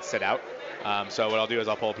like to let it sit out. So what I'll do is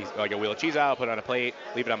I'll pull a wheel of cheese out, put it on a plate,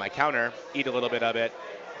 leave it on my counter, eat a little bit of it.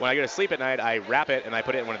 When I go to sleep at night, I wrap it and I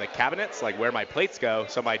put it in one of the cabinets, like where my plates go,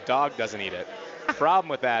 so my dog doesn't eat it. Problem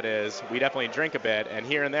with that is we definitely drink a bit, and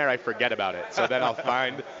here and there I forget about it. So then I'll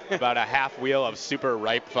find about a half wheel of super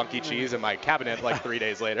ripe, funky cheese in my cabinet like 3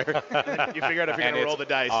 days later. You figure out if you're going to roll the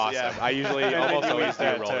dice. Awesome. Yeah. I usually almost always do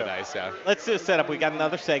roll the dice. Yeah. Let's just set up. We got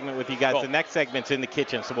another segment with you guys. Cool. The next segment's in the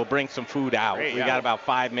kitchen, so we'll bring some food out. Great, we got about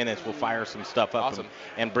 5 minutes. We'll fire some stuff up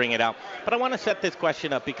and bring it out. But I want to set this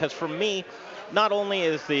question up because for me, not only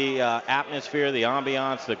is the atmosphere, the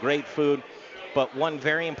ambiance, the great food, but one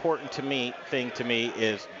very important thing to me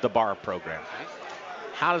is the bar program.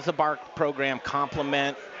 How does the bar program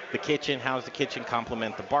complement the kitchen? How does the kitchen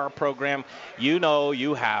complement the bar program? You know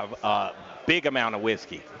you have a big amount of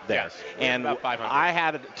whiskey there. Yes, and about 500. I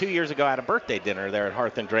had 2 years ago, I had a birthday dinner there at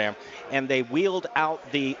Hearth and Dram, and they wheeled out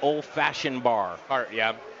the old-fashioned bar.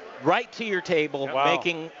 Right to your table,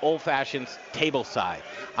 making old-fashions table-side.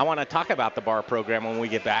 I want to talk about the bar program when we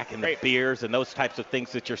get back and the beers and those types of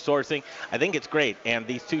things that you're sourcing. I think it's great. And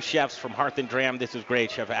these two chefs from Hearth and Dram, this is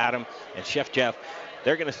great, Chef Adam and Chef Jeff.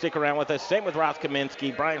 They're going to stick around with us. Same with Ross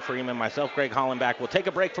Kaminsky, Brian Freeman, myself, Greg Hollenbach. We'll take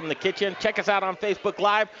a break from the kitchen. Check us out on Facebook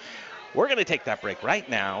Live. We're going to take that break right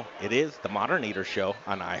now. It is the Modern Eater Show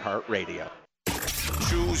on iHeartRadio.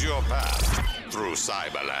 Choose your path through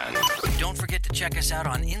Cyberland. Don't forget to check us out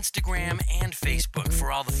on Instagram and Facebook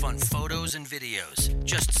for all the fun photos and videos.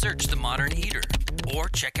 Just search The Modern Eater or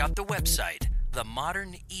check out the website,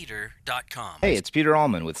 themoderneater.com. Hey, it's Peter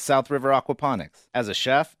Allman with South River Aquaponics. As a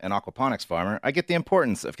chef and aquaponics farmer, I get the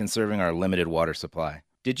importance of conserving our limited water supply.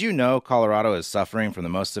 Did you know Colorado is suffering from the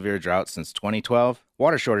most severe drought since 2012?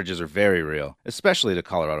 Water shortages are very real, especially to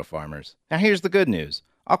Colorado farmers. Now here's the good news.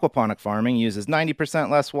 Aquaponic farming uses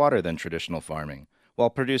 90% less water than traditional farming,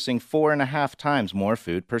 while producing 4.5 times more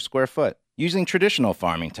food per square foot. Using traditional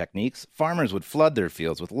farming techniques, farmers would flood their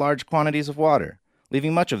fields with large quantities of water,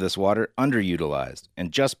 leaving much of this water underutilized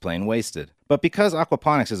and just plain wasted. But because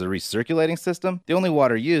aquaponics is a recirculating system, the only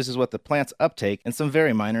water used is what the plants uptake and some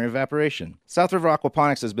very minor evaporation. South River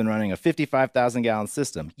Aquaponics has been running a 55,000-gallon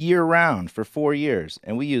system year-round for 4 years,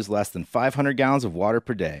 and we use less than 500 gallons of water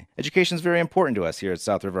per day. Education is very important to us here at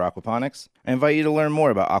South River Aquaponics. I invite you to learn more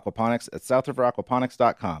about aquaponics at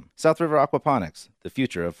southriveraquaponics.com. South River Aquaponics, the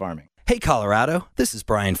future of farming. Hey Colorado, this is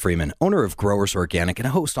Brian Freeman, owner of Growers Organic and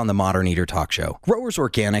a host on the Modern Eater Talk Show. Growers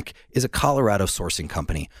Organic is a Colorado sourcing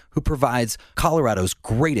company who provides Colorado's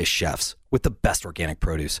greatest chefs with the best organic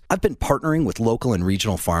produce. I've been partnering with local and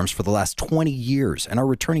regional farms for the last 20 years, and our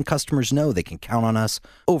returning customers know they can count on us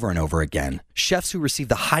over and over again. Chefs who receive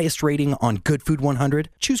the highest rating on Good Food 100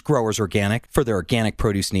 choose Growers Organic for their organic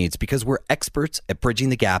produce needs because we're experts at bridging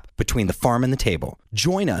the gap between the farm and the table.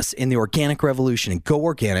 Join us in the organic revolution and go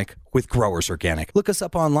organic with Growers Organic. Look us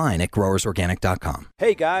up online at growersorganic.com.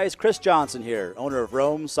 Hey guys, Chris Johnson here, owner of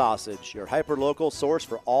Rome Sausage, your hyper-local source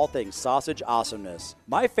for all things sausage awesomeness.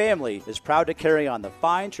 My family is proud to carry on the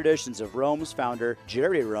fine traditions of Rome's founder,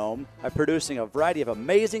 Jerry Rome, by producing a variety of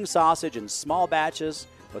amazing sausage in small batches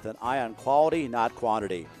with an eye on quality, not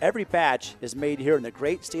quantity. Every batch is made here in the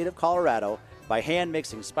great state of Colorado by hand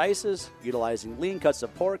mixing spices, utilizing lean cuts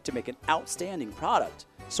of pork to make an outstanding product.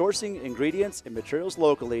 Sourcing ingredients and materials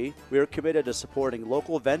locally, we are committed to supporting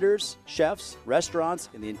local vendors, chefs, restaurants,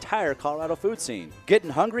 and the entire Colorado food scene. Getting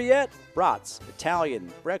hungry yet? Brats, Italian,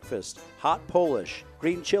 breakfast, hot Polish,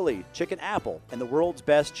 green chili, chicken apple, and the world's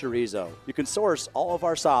best chorizo. You can source all of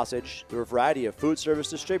our sausage through a variety of food service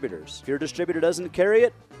distributors. If your distributor doesn't carry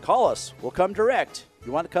it, call us. We'll come direct.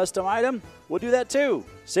 You want a custom item? We'll do that too.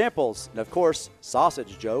 Samples, and of course,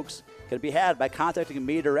 sausage jokes, can be had by contacting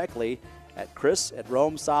me directly at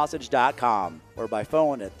chris@romesausage.com or by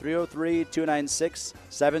phone at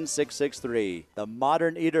 303-296-7663. The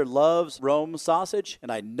modern eater loves Rome sausage, and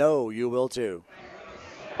I know you will too.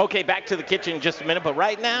 Okay, back to the kitchen in just a minute, but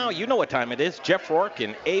right now, you know what time it is. Jeff Rourke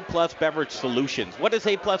and A-Plus Beverage Solutions. What is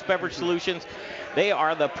A-Plus Beverage Solutions? They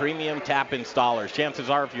are the premium tap installers. Chances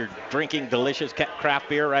are, if you're drinking delicious craft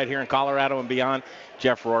beer right here in Colorado and beyond,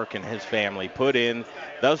 Jeff Rourke and his family put in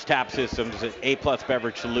those tap systems at A-Plus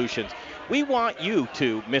Beverage Solutions. We want you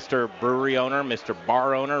to, Mr. Brewery owner, Mr.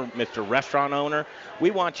 Bar owner, Mr. Restaurant owner, we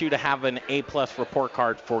want you to have an A-Plus report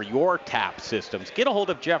card for your tap systems. Get a hold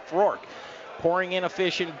of Jeff Rourke. Pouring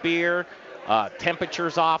inefficient beer,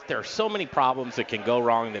 temperatures off. There are so many problems that can go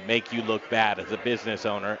wrong that make you look bad as a business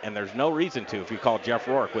owner, and there's no reason to if you call Jeff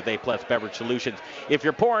Rourke with A-Plus Beverage Solutions. If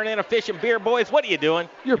you're pouring inefficient beer, boys, what are you doing?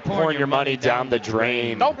 You're pouring your money down the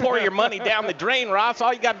drain. Don't pour your money down the drain, Ross.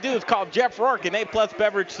 All you got to do is call Jeff Rourke and A-Plus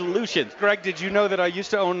Beverage Solutions. Greg, did you know that I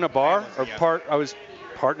used to own a bar? I was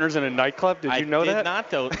partners in a nightclub. Did you know that? I did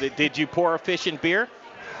not, though. Did you pour efficient beer?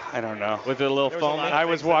 I don't know. Was it a little foamy? I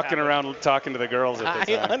was walking around talking to the girls at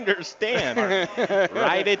the time. I understand.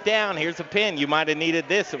 Write it down. Here's a pen. You might have needed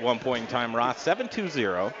this at one point in time, Ross.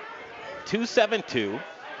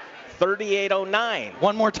 720-272-3809.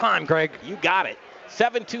 One more time, Greg. You got it.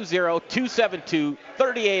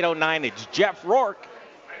 720-272-3809. It's Jeff Rourke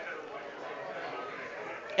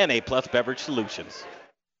and A-Plus Beverage Solutions.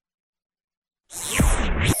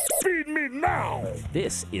 Feed me now.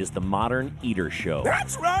 This is the Modern Eater Show.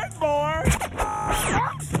 That's right, boy.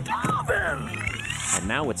 I'm starving. And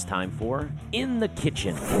now it's time for In the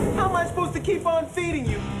Kitchen. How am I supposed to keep on feeding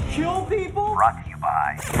you? Kill people? Brought to you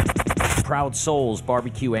by Proud Souls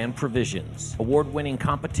Barbecue and Provisions. Award-winning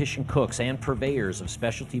competition cooks and purveyors of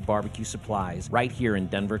specialty barbecue supplies right here in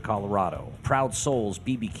Denver, Colorado.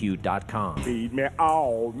 ProudSoulsBBQ.com. Feed me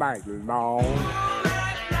all night long.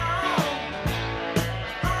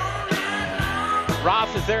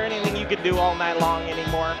 Ross, is there anything you can do all night long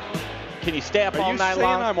anymore? Can you stay up all night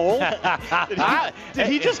long? I'm old? Did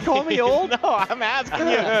he just call me old? No, I'm asking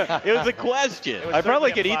you. It was a question. I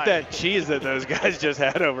probably could eat that cheese that those guys just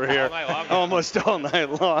had over here almost all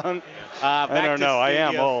night long. I don't know. I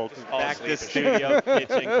am old. Back to Studio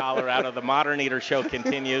Kitchen, Colorado. The Modern Eater Show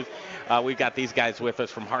continues. We've got these guys with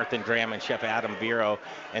us from Hearth and Dram, and Chef Adam Vero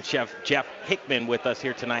and Chef Jeff Hickman with us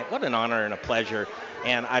here tonight. What an honor and a pleasure.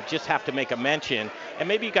 And I just have to make a mention, and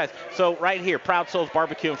maybe you guys, so right here, Proud Souls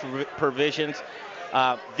Barbecue and Provisions,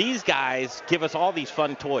 these guys give us all these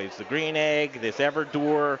fun toys. The green egg, this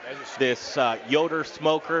Everdoor, this Yoder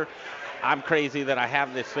smoker. I'm crazy that I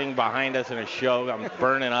have this thing behind us in a show. I'm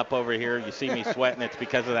burning up over here. You see me sweating. It's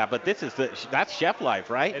because of that. But that's chef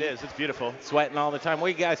life, right? It is. It's beautiful. Sweating all the time. What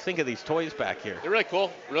do you guys think of these toys back here? They're really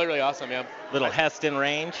cool. Really, really awesome, yeah. Little Heston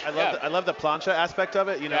range. I love the plancha aspect of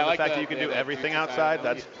it. You know, the fact that you can do everything outside.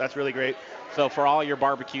 That's really great. So for all your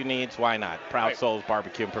barbecue needs, why not? Proud Souls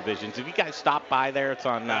Barbecue and Provisions. If you guys stop by there, it's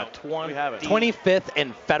on 25th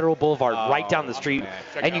and Federal Boulevard, right down the street.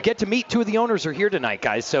 And you get to meet two of the owners are here tonight,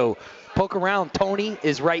 guys. So poke around. Tony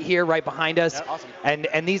is right here, right behind us. Yeah, awesome.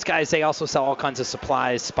 And these guys, they also sell all kinds of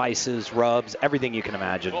supplies, spices, rubs, everything you can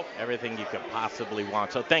imagine. Cool. Everything you could possibly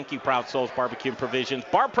want. So thank you, Proud Souls Barbecue and Provisions.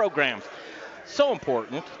 Bar programs, so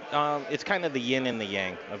important. It's kind of the yin and the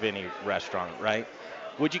yang of any restaurant, right?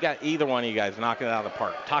 Would you guys, either one of you guys, knock it out of the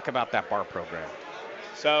park? Talk about that bar program.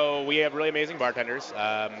 So we have really amazing bartenders.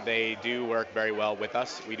 They do work very well with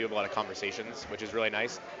us. We do have a lot of conversations, which is really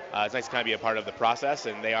nice. It's nice to kind of be a part of the process,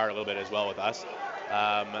 and they are a little bit as well with us.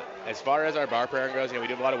 As far as our bar program goes, we do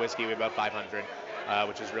have a lot of whiskey. We have about 500,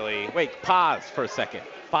 which is really... Wait, pause for a second.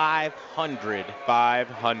 500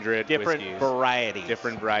 different whiskeys. Varieties.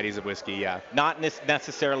 Different varieties of whiskey, yeah. Not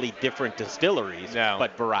necessarily different distilleries, no,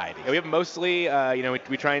 but varieties. Yeah, we have mostly,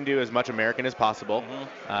 we try and do as much American as possible.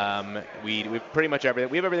 Mm-hmm. We pretty much everything.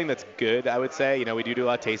 We have everything that's good, I would say. We do a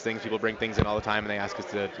lot of tastings. People bring things in all the time, and they ask us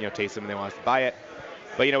to, taste them, and they want us to buy it.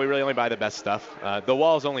 But, we really only buy the best stuff. The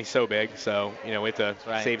wall's only so big, so, we have to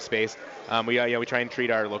save space. We try and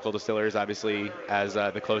treat our local distillers, obviously, as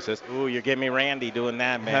the closest. Ooh, you're getting me Randy doing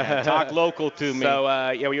that, man. Talk local to me.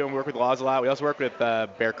 So, we work with Laws a lot. We also work with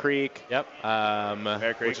Bear Creek. Yep.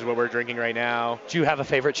 Bear Creek, which is what we're drinking right now. Do you have a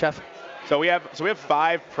favorite, Chef? So we have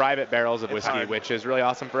 5 private barrels of whiskey, which is really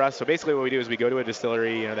awesome for us. So basically what we do is we go to a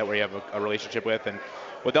distillery, that we have a relationship with, and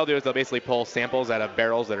what they'll do is they'll basically pull samples out of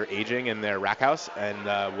barrels that are aging in their rack house,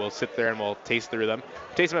 and we'll sit there and we'll taste through them.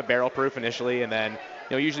 Taste them at barrel proof initially, and then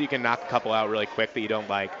usually you can knock a couple out really quick that you don't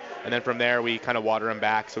like, and then from there we kind of water them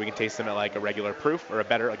back so we can taste them at like a regular proof or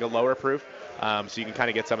a lower proof, so you can kind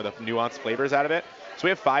of get some of the nuanced flavors out of it. So we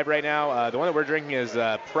have 5 right now. The one that we're drinking is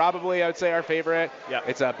probably, I would say, our favorite. Yeah.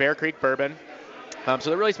 It's a Bear Creek bourbon. So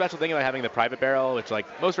the really special thing about having the private barrel, which like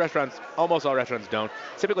most restaurants, almost all restaurants don't.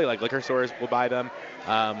 Typically like liquor stores will buy them.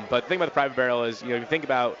 But the thing about the private barrel is, if you think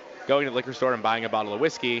about going to the liquor store and buying a bottle of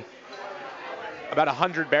whiskey, about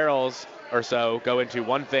 100 barrels or so go into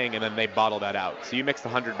one thing and then they bottle that out. So you mix the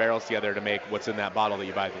 100 barrels together to make what's in that bottle that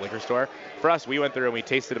you buy at the liquor store. For us, we went through and we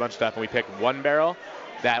tasted a bunch of stuff and we picked one barrel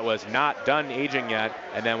that was not done aging yet,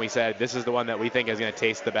 and then we said this is the one that we think is going to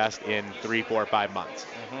taste the best in 3, 4, 5 months.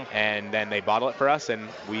 And then they bottle it for us, and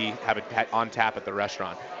we have it on tap at the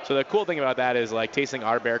restaurant. So the cool thing about that is like tasting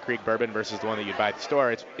our Bear Creek bourbon versus the one that you'd buy at the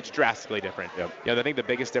store, it's drastically different. Yep. I think the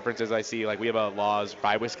biggest difference is I see like we have a Laws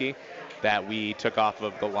rye whiskey that we took off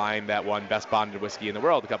of the line that won Best Bonded Whiskey in the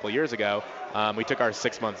World a couple of years ago. We took ours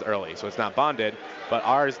 6 months early, so it's not bonded, but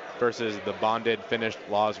ours versus the bonded finished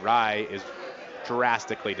Laws rye is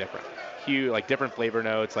drastically different. Huge, like different flavor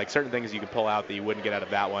notes, like certain things you can pull out that you wouldn't get out of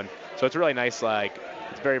that one. So it's really nice, like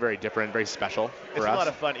it's very, very different, very special for It's us. a lot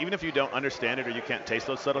of fun. Even if you don't understand it or you can't taste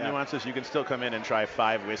those subtle nuances, you can still come in and try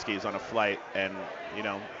 5 whiskeys on a flight and,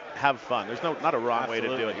 have fun. There's not a wrong way to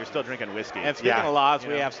do it. You're still drinking whiskey. And speaking of Laws,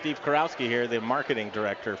 we have Steve Kurowski here, the marketing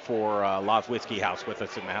director for Laws Whiskey House, with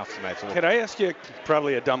us in the house tonight. So Could I ask you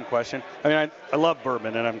probably a dumb question? I mean, I love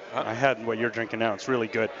bourbon, and I had what you're drinking now. It's really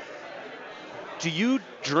good. Do you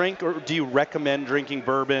drink or do you recommend drinking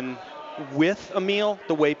bourbon with a meal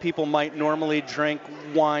the way people might normally drink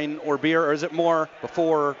wine or beer, or is it more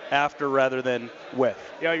before, after, rather than with?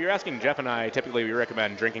 You're asking Jeff and I, typically we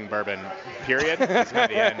recommend drinking bourbon, period. It's kind of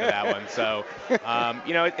the end of that one. So,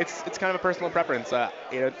 it's kind of a personal preference.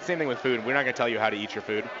 Same thing with food. We're not going to tell you how to eat your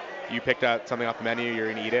food. You picked out something off the menu, you're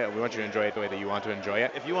going to eat it, and we want you to enjoy it the way that you want to enjoy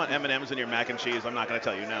it. If you want M&Ms in your mac and cheese, I'm not going to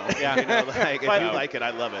tell you no. Yeah. If you like it,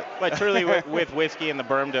 I love it. But truly, with whiskey and the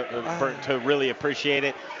bourbon, to really appreciate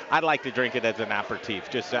it, I'd like to drink it as an aperitif,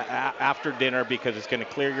 just after dinner, because it's going to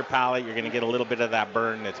clear your palate. You're going to get a little bit of that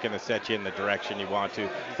burn that's going to set you in the direction you want to.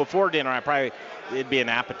 Before dinner, it'd be an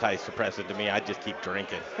appetite suppressant to me. I'd just keep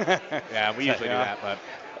drinking. Yeah, we usually do that, but.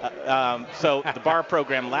 So the bar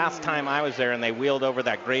program, last time I was there and they wheeled over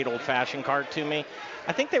that great old-fashioned cart to me,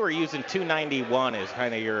 I think they were using 291 as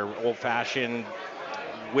kind of your old-fashioned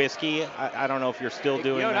whiskey. I don't know if you're still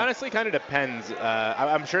doing that. It honestly kind of depends.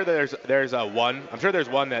 I'm sure there's one. I'm sure there's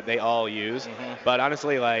one that they all use, but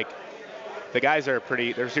honestly, like, the guys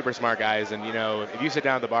they're super smart guys, and if you sit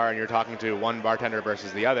down at the bar and you're talking to one bartender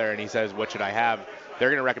versus the other and he says, what should I have, they're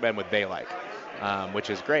going to recommend what they like. Which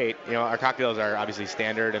is great. Our cocktails are obviously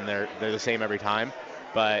standard and they're the same every time.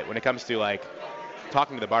 But when it comes to like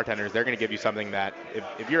talking to the bartenders, they're going to give you something that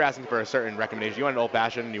if you're asking for a certain recommendation, you want an old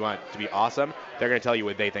fashioned, you want it to be awesome, they're going to tell you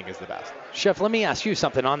what they think is the best. Chef, let me ask you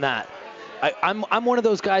something on that. I'm one of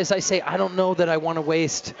those guys, I say, I don't know that I want to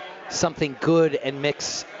waste something good and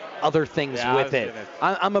mix other things with it.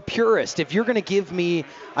 I'm a purist. If you're going to give me,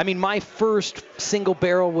 my first single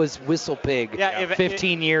barrel was Whistle Pig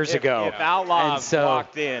 15 years ago. If Outlaws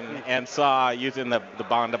walked in and saw using the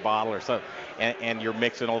Bonda bottle or something, and you're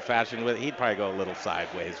mixing old fashioned with it, he'd probably go a little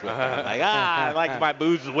sideways with that. Like, I like my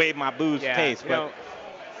booze the way my booze tastes. But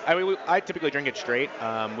I typically drink it straight.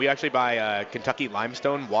 We actually buy Kentucky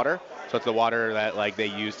limestone water. So it's the water that like they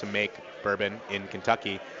use to make bourbon in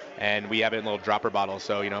Kentucky. And we have it in little dropper bottles,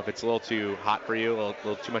 so if it's a little too hot for you, a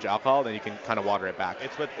little too much alcohol, then you can kind of water it back.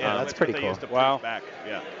 That's pretty cool. Wow. Back.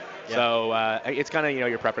 Yeah. So it's kind of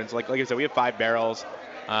your preference. Like I said, we have 5 barrels.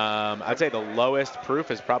 I'd say the lowest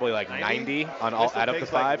proof is probably like 90 on all out of the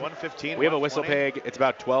 5. Like 115. We have a Whistle Pig. It's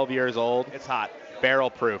about 12 years old. It's hot.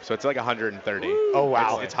 Barrel proof, so it's like 130. Ooh. Oh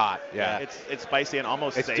wow, it's hot. Yeah, it's spicy and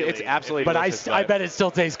almost saline. It's absolutely. But I bet it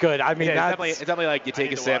still tastes good. I mean, it's definitely like you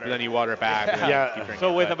take a sip and then you water it back. Yeah.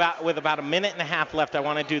 So with about a minute and a half left, I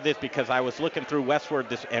want to do this because I was looking through Westward,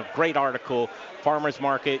 this great article, Farmers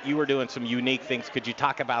Market. You were doing some unique things. Could you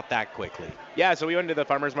talk about that quickly? Yeah. So we went to the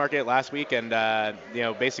Farmers Market last week, and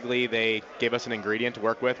basically they gave us an ingredient to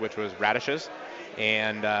work with, which was radishes.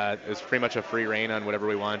 and it was pretty much a free reign on whatever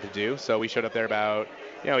we wanted to do. So we showed up there about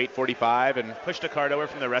 8:45 and pushed a cart over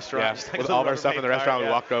from the restaurant. Yeah, with all of our stuff in the restaurant, we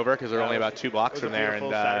walked over because they're only about 2 blocks from there. And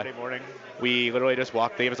Saturday morning. We literally just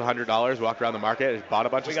they gave us $100, walked around the market, bought a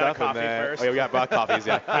bunch of stuff. We got a coffee first. Oh, yeah, we bought coffees,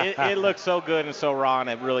 yeah. It looked so good and so raw, and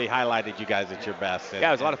it really highlighted you guys at your best. Yeah,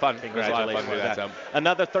 it was a lot of fun. Congratulations to do that.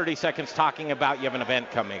 Another 30 seconds talking about you have an event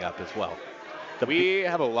coming up as well. We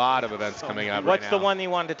have a lot of events coming up What's right the now. one you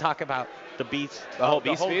wanted to talk about? The Beast? The whole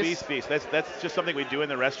Beast Feast. That's just something we do in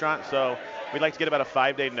the restaurant. So we'd like to get about a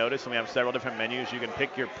 5-day notice, and we have several different menus. You can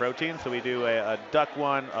pick your protein. So we do a duck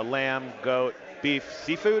one, a lamb, goat, beef,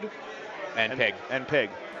 seafood, and pig. And pig.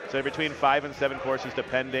 So between 5 and 7 courses,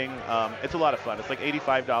 depending. It's a lot of fun. It's like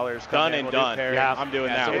 $85. Done and done. Yeah, I'm doing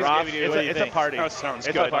that. So Ross, it's a party. That sounds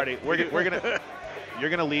it's good. a party. You're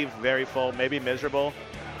gonna leave very full, maybe miserable.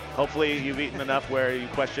 Hopefully you've eaten enough where you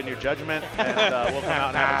question your judgment, and we'll come out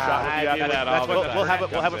and have a shot with you. I do that all the time.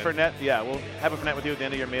 We'll have a Fernet. Yeah, we'll have a Fernet with you at the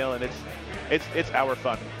end of your meal, and it's our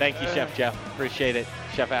fun. Thank you, Chef Jeff. Appreciate it.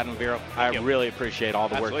 Chef Adam Vero, I really appreciate all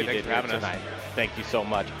the work you did here tonight. Thank you so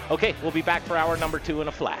much. Okay, we'll be back for hour number 2 in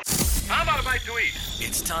a flash. How about a bite to eat?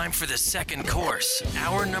 It's time for the second course,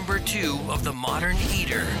 hour number 2 of The Modern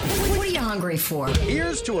Eater. What are you hungry for?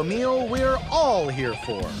 Here's to a meal we're all here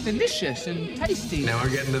for. Delicious and tasty. Now we're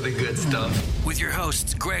getting to the good stuff. With your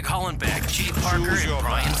hosts, Greg Hollenbeck, Jay Parker, and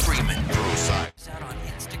Brian Freeman. Out on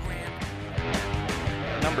Instagram.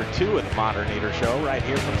 Number 2 of the Modern Eater Show, right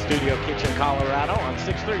here from Studio Kitchen, Colorado, on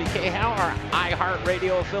 630 KHOW, our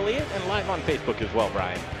iHeartRadio affiliate, and live on Facebook as well,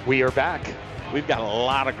 Brian. We are back. We've got a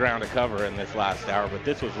lot of ground to cover in this last hour, but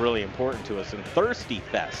this was really important to us. And Thirsty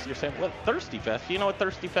Fest. You're saying, what, Thirsty Fest? Do you know what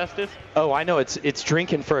Thirsty Fest is? Oh, I know. It's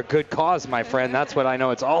drinking for a good cause, my friend. That's what I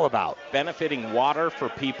know it's all about. Benefiting water for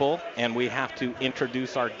people, and we have to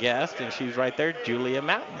introduce our guest, and she's right there, Julia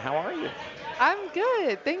Mountain. How are you? I'm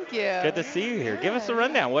good, thank you. Good to see you here. Give us a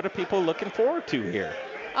rundown. What are people looking forward to here?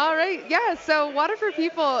 All right, yeah, so Water for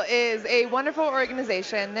People is a wonderful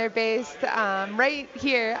organization. They're based right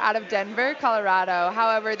here out of Denver, Colorado.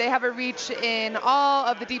 However, they have a reach in all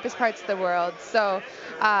of the deepest parts of the world. So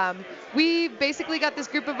we basically got this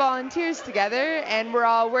group of volunteers together, and we're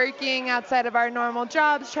all working outside of our normal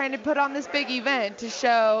jobs trying to put on this big event to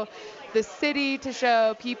show the city, to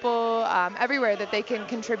show people everywhere that they can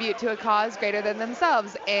contribute to a cause greater than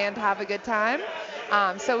themselves and have a good time.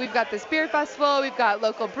 So we've got this beer festival, we've got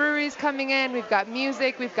local breweries coming in, we've got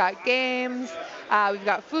music, we've got games, we've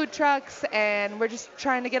got food trucks, and we're just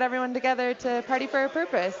trying to get everyone together to party for a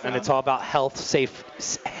purpose. And it's all about health safe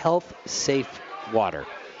water.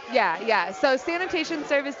 Yeah. So sanitation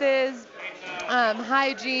services,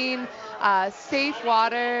 hygiene, safe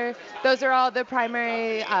water, those are all the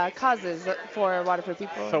primary causes for Water for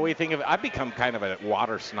People. So we think of, I've become kind of a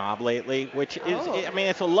water snob lately, which is, I mean,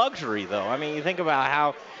 it's a luxury though. I mean, you think about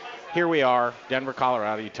how, here we are, Denver,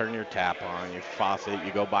 Colorado, you turn your tap on, your faucet,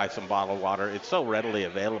 you go buy some bottled water. It's so readily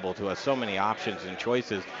available to us, so many options and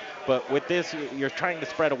choices. But with this, you're trying to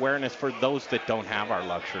spread awareness for those that don't have our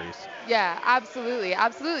luxuries. Yeah, absolutely.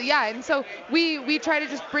 Yeah, and so we try to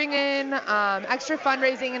just bring in extra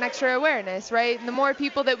fundraising and extra awareness, right? And the more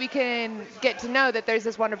people that we can get to know that there's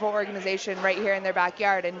this wonderful organization right here in their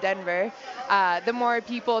backyard in Denver, the more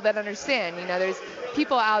people that understand. You know, there's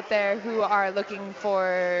people out there who are looking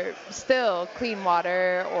for still clean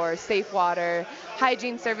water or safe water,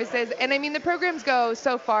 hygiene services. And I mean, the programs go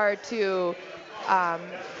so far to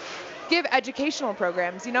give educational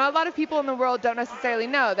programs. You know, a lot of people in the world don't necessarily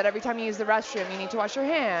know that every time you use the restroom, you need to wash your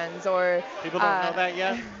hands, or people don't know that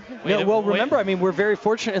yet. Remember, I mean, we're very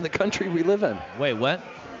fortunate in the country we live in. Wait, what?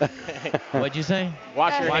 What'd you say?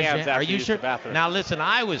 Wash your hands after Are you use sure? the bathroom. Now listen,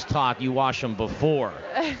 I was taught you wash them before,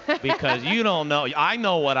 because you don't know. I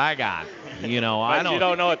know what I got. You know, I don't. You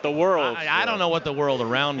don't know what the world. I don't know what the world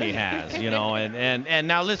around me has. You know, and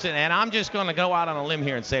now listen, and I'm just going to go out on a limb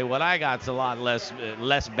here and say what I got's a lot less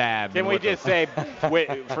bad. Can we just say,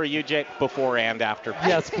 for you, Jake, before and after?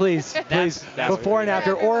 Yes, please. Please. Before and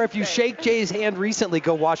after. Or if you shake Jay's hand recently,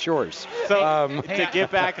 go wash yours. So to get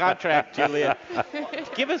back on track, Julia,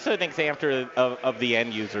 give us an example of the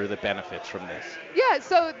end user that benefits from this. Yeah,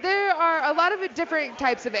 so there are a lot of different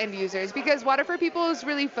types of end users, because Water for People is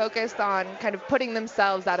really focused on kind of putting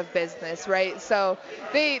themselves out of business, right? So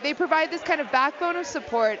they provide this kind of backbone of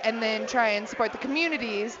support, and then try and support the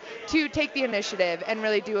communities to take the initiative and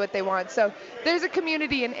really do what they want. So there's a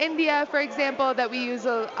community in India, for example, that we use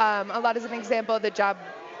a lot as an example.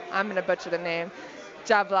 I'm going to butcher the name,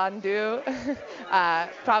 Jablandu.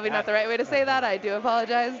 Probably not the right way to say that. I do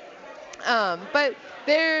apologize. But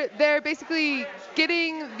they're basically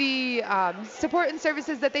getting the support and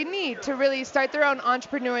services that they need to really start their own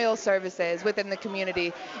entrepreneurial services within the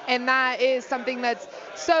community. And that is something that's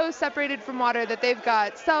so separated from water that they've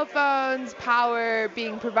got cell phones, power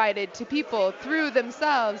being provided to people through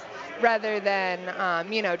themselves rather than,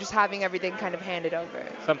 just having everything kind of handed over.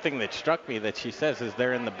 Something that struck me that she says is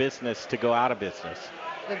they're in the business to go out of business.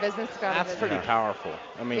 The business got That's pretty powerful.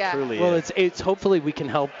 I mean, truly. Well, is. it's hopefully we can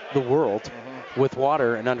help the world with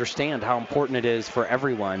water and understand how important it is for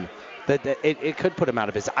everyone. That it could put them out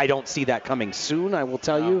of business. I don't see that coming soon, I will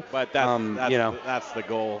tell you. But that's the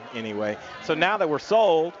goal anyway. So now that we're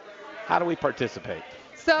sold, how do we participate?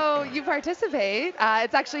 So you participate.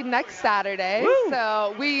 It's actually next Saturday. Woo!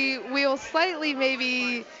 So we will slightly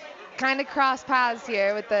maybe kind of cross paths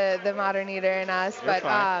here with the Modern Eater and us. You're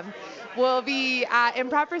fine. We'll be at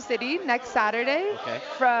Improper City next Saturday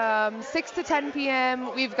from 6 to 10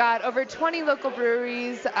 p.m. We've got over 20 local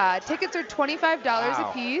breweries. Tickets are $25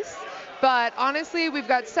 a piece. But honestly, we've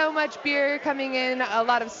got so much beer coming in, a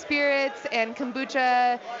lot of spirits and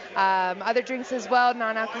kombucha, other drinks as well,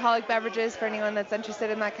 non-alcoholic beverages for anyone that's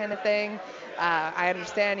interested in that kind of thing. I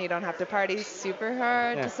understand you don't have to party super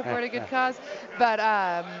hard to support a good cause. But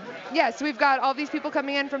so we've got all these people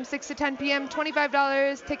coming in from 6 to 10 p.m.,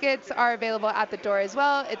 $25. Tickets are available at the door as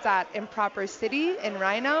well. It's at Improper City in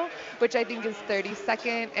Rhino, which I think is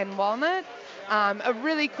 32nd and Walnut. A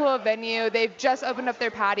really cool venue. They've just opened up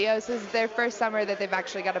their patio. So this is their first summer that they've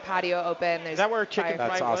actually got a patio open. Is that where Chicken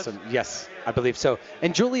Fried That's awesome. Yes, I believe so.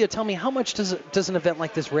 And Julia, tell me, how much does an event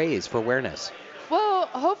like this raise for awareness? Well,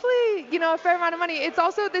 hopefully, a fair amount of money. It's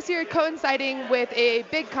also this year coinciding with a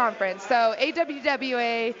big conference. So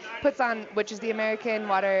AWWA puts on, which is the American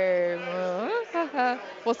Water,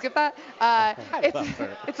 we'll skip that.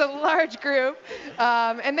 It's a large group,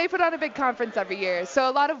 and they put on a big conference every year. So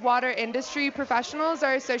a lot of water industry professionals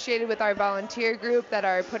are associated with our volunteer group that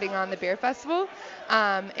are putting on the beer festival.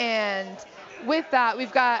 And with that,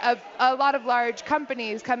 we've got a lot of large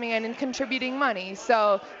companies coming in and contributing money.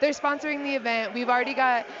 So they're sponsoring the event. We've already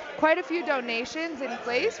got quite a few donations in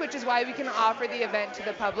place, which is why we can offer the event to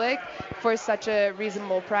the public for such a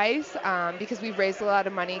reasonable price, because we've raised a lot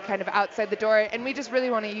of money kind of outside the door. And we just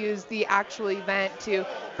really want to use the actual event to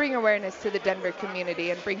bring awareness to the Denver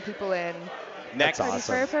community and bring people in. Next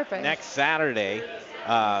Saturday,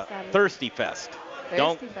 Thirsty Fest.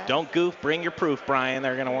 Don't goof. Bring your proof, Brian.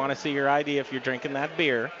 They're going to want to see your ID if you're drinking that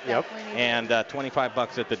beer. Yep. And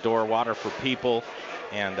 $25 at the door, water for people,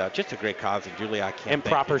 and just a great cause. And Julie, I can't.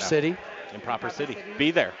 Improper City. Improper City. Be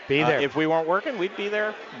there. If we weren't working, we'd be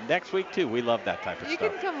there next week too. We love that type of stuff. You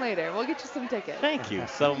can come later. We'll get you some tickets. Thank you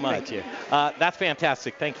so much. That's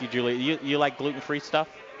fantastic. Thank you, Julie. You like gluten-free stuff?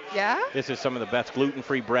 Yeah. This is some of the best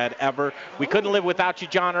gluten-free bread ever. We couldn't live without you,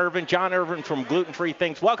 John Irvin. John Irvin from Gluten Free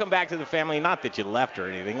Things. Welcome back to the family. Not that you left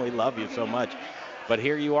or anything. We love you so much. But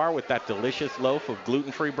here you are with that delicious loaf of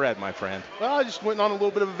gluten-free bread, my friend. Well, I just went on a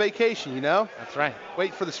little bit of a vacation, That's right.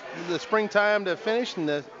 Wait for the springtime to finish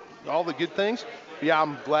and all the good things. Yeah,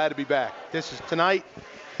 I'm glad to be back. This is tonight.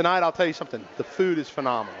 Tonight, I'll tell you something. The food is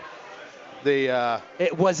phenomenal.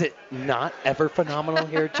 Was it not ever phenomenal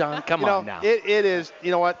here, John? Come on now. It is. You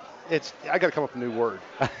know what? I got to come up with a new word.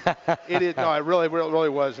 It is. No, it really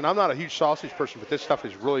was. And I'm not a huge sausage person, but this stuff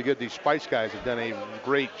is really good. These Spice guys have done a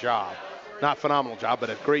great job. Not phenomenal job, but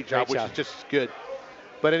a great job, which is just as good.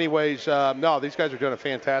 But anyways, these guys are doing a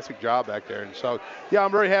fantastic job back there. And so, yeah,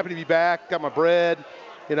 I'm very happy to be back. Got my bread.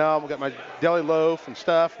 I've got my deli loaf and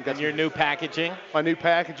stuff. And your new packaging? My new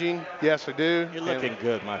packaging, yes, I do. You're looking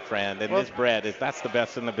good, my friend. And this bread, that's the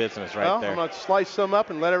best in the business there. I'm going to slice some up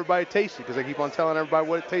and let everybody taste it because I keep on telling everybody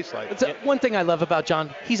what it tastes like. One thing I love about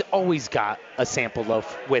John, he's always got a sample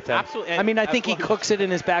loaf with him. Absolutely. I mean, I think he cooks it in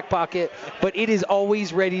his back pocket, but it is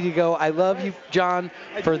always ready to go. I love you, John,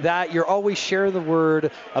 for that. You're always sharing the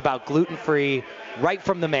word about gluten-free. Right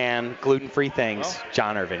from the man, Gluten Free Things,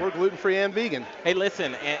 John Irvin. We're gluten-free and vegan. Hey,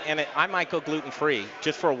 listen, I might go gluten-free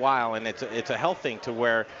just for a while, and it's a health thing to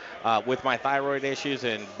where with my thyroid issues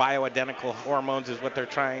and bioidentical hormones is what they're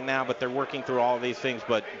trying now, but they're working through all of these things,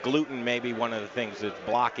 but gluten may be one of the things that's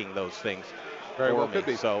blocking those things Very well me. Could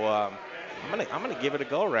be. So I'm gonna give it a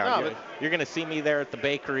go around. You're gonna see me there at the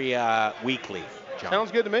bakery weekly. John.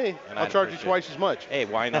 Sounds good to me. I'll charge you twice as much. Hey,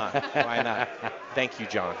 why not? Why not? Thank you,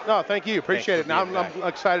 John. No, thank you. Appreciate it. Now I'm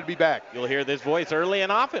excited to be back. You'll hear this voice early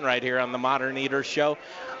and often right here on the Modern Eater Show.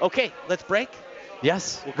 Okay, let's break.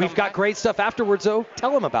 Yes. We've got great stuff afterwards, though.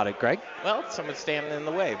 Tell them about it, Greg. Well, someone's standing in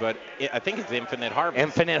the way, but I think it's Infinite Harvest.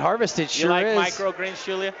 Infinite Harvest, it sure is. You like is. microgreens,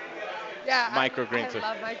 Julia? Yeah, microgreens. I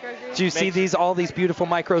love microgreens. Do you see all these beautiful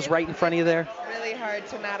micros right in front of you there? Really hard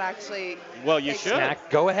to not actually. Well, you should.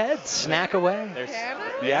 Go ahead. Snack away.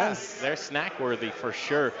 Yes. They're snack worthy for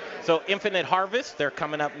sure. So Infinite Harvest, they're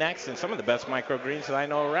coming up next, and some of the best microgreens that I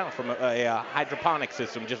know around from a hydroponic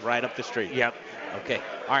system just right up the street. Yep. Okay.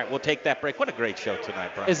 All right, we'll take that break. What a great show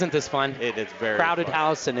tonight, Brian. Isn't this fun? It is very crowded fun.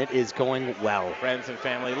 house, and it is going well. Friends and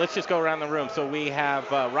family. Let's just go around the room. So we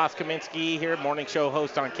have Ross Kaminsky here, morning show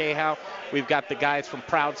host on KHOW. We've got the guys from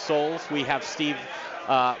Proud Souls. We have Steve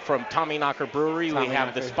from Tommyknocker Brewery. We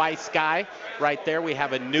have the Spice Guy right there. We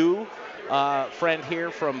have a new friend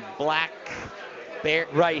here from Black Bear.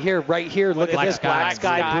 Right here. Look at this Black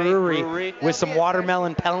Sky Brewery with some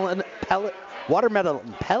watermelon petal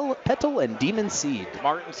and demon seed.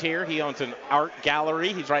 Martin's here. He owns an art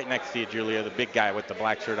gallery. He's right next to you, Julia, the big guy with the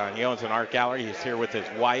black shirt on. He owns an art gallery. He's here with his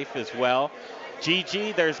wife as well.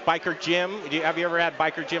 Gigi, there's Biker Jim. Have you ever had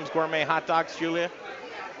Biker Jim's gourmet hot dogs, Julia?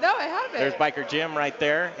 No, I haven't. There's Biker Jim right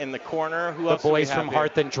there in the corner. Who else? The boys from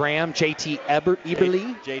Hearth and Dram, JT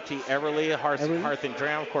Eberly. JT Everly, Hearth and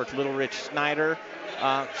Dram, of course, Little Rich Snyder.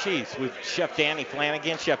 With Chef Danny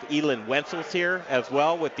Flanagan, Chef Elan Wenzel's here as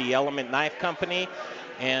well with the Element Knife Company.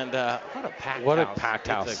 And what a packed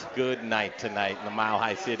house. It's a good night tonight in the Mile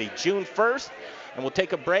High City. June 1st, and we'll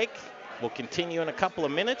take a break. We'll continue in a couple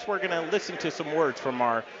of minutes. We're going to listen to some words from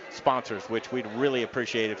our sponsors, which we'd really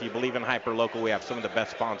appreciate. If you believe in hyperlocal, we have some of the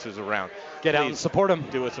best sponsors around. Get out and support them.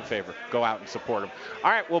 Do us a favor. Go out and support them.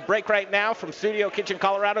 All right, we'll break right now from Studio Kitchen,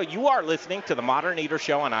 Colorado. You are listening to the Modern Eater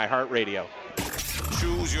Show on iHeartRadio.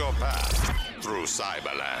 Choose your path through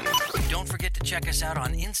Cyberland. Don't forget to check us out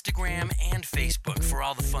on Instagram and Facebook for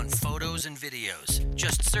all the fun photos and videos.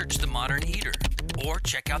 Just search The Modern Eater or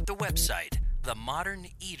check out the website,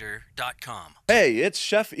 themoderneater.com. Hey, it's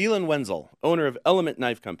Chef Elan Wenzel, owner of Element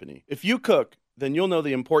Knife Company. If you cook, then you'll know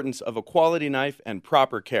the importance of a quality knife and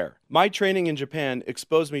proper care. My training in Japan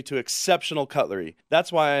exposed me to exceptional cutlery. That's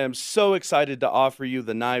why I am so excited to offer you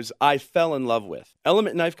the knives I fell in love with.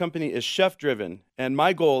 Element Knife Company is chef-driven, and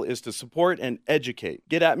my goal is to support and educate.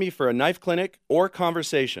 Get at me for a knife clinic or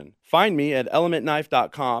conversation. Find me at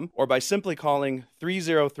elementknife.com or by simply calling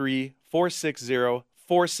 303-460-4628.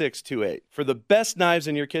 For the best knives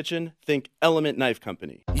in your kitchen, think Element Knife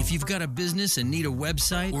Company. If you've got a business and need a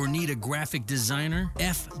website or need a graphic designer,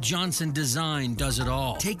 F. Johnson Design does it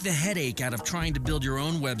all. Take the headache out of trying to build your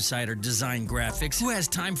own website or design graphics. Who has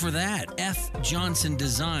time for that? F. Johnson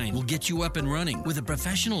Design will get you up and running with a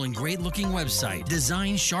professional and great-looking website.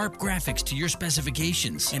 Design sharp graphics to your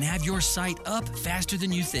specifications and have your site up faster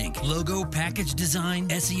than you think. Logo, package design,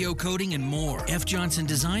 SEO coding, and more. F. Johnson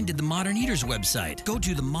Design did the Modern Eater's website. Go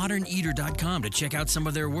to themoderneater.com to check out some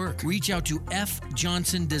of their work. Reach out to F.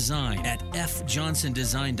 Johnson Design at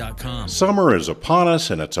fjohnsondesign.com. Summer is upon us,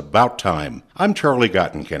 and it's about time. I'm Charlie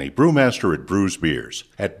Gottenkenny, brewmaster at Brews Beers.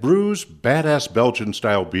 At Brews, badass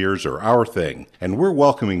Belgian-style beers are our thing, and we're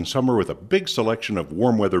welcoming summer with a big selection of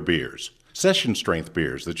warm-weather beers. Session-strength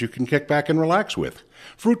beers that you can kick back and relax with.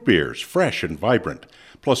 Fruit beers, fresh and vibrant.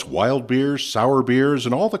 Plus wild beers, sour beers,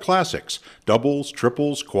 and all the classics. Doubles,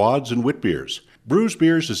 triples, quads, and wit beers. Brews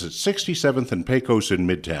Beers is at 67th and Pecos in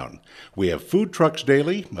Midtown. We have food trucks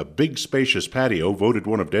daily, a big spacious patio voted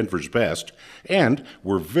one of Denver's best, and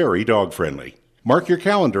we're very dog-friendly. Mark your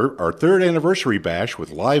calendar, our 3rd anniversary bash with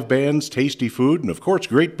live bands, tasty food, and of course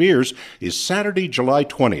great beers is Saturday, July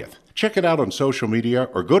 20th. Check it out on social media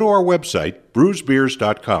or go to our website,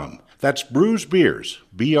 brewsbeers.com. That's Brews Beers,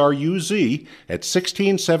 B-R-U-Z, at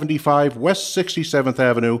 1675 West 67th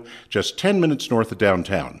Avenue, just 10 minutes north of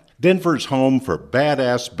downtown. Denver's home for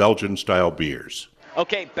badass Belgian-style beers.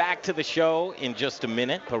 Okay, back to the show in just a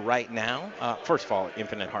minute, but right now, first of all,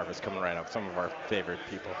 Infinite Harvest coming right up. Some of our favorite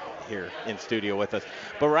people here in studio with us.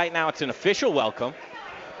 But right now, it's an official welcome.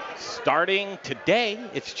 Starting today,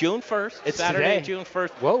 it's June 1st. It's Saturday, today. June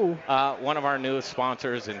 1st. Whoa. One of our newest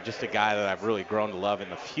sponsors and just a guy that I've really grown to love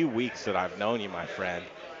in the few weeks that I've known you, my friend.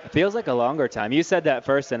 It feels like a longer time. You said that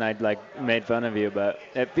first, and I'd made fun of you, but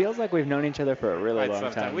it feels like we've known each other for a really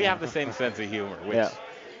long time. We have the same sense of humor, which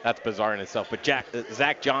that's bizarre in itself. But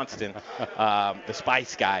Zach Johnston, the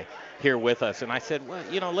Spice Guy, here with us, and I said,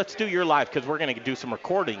 well, let's do your live because we're going to do some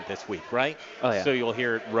recording this week, right? Oh yeah. So you'll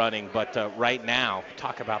hear it running. But right now,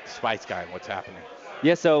 talk about the Spice Guy and what's happening.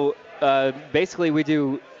 Yeah. So basically, we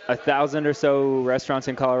do 1,000 or so restaurants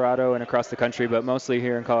in Colorado and across the country, but mostly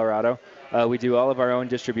here in Colorado. We do all of our own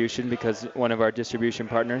distribution because one of our distribution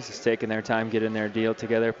partners is taking their time getting their deal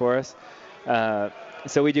together for us.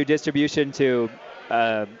 So we do distribution to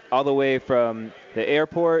all the way from the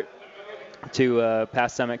airport to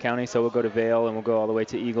past Summit County. So we'll go to Vail and we'll go all the way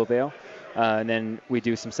to Eagle Vale. and then we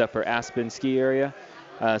do some stuff for Aspen ski area.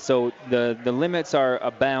 So the limits are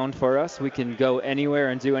abound for us. We can go anywhere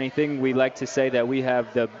and do anything. We like to say that we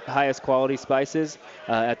have the highest quality spices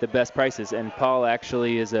at the best prices. And Paul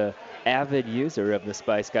actually is a avid user of the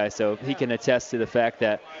Spice Guy, so he can attest to the fact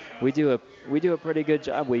that we do a pretty good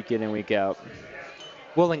job week in and week out.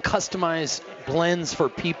 Well, and customize blends for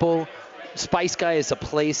people. Spice Guy is a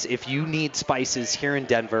place if you need spices here in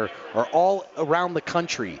Denver or all around the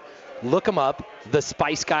country. Look them up,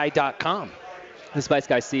 thespiceguy.com.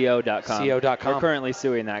 TheSpiceGuyCO.com. CO.com. We're currently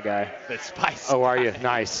suing that guy. The Spice. Oh, are you?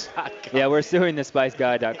 Nice. Yeah, we're suing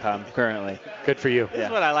TheSpiceGuy.com currently. Good for you. This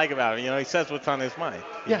is what I like about him. You know, he says what's on his mind.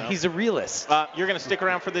 Yeah, know? he's a realist. You're going to stick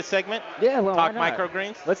around for this segment? Yeah, well, Talk why not?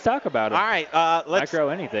 microgreens? Let's talk about it. All right, let's Micro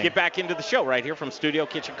anything. get back into the show right here from Studio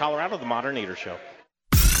Kitchen, Colorado, the Modern Eater Show.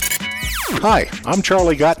 Hi, I'm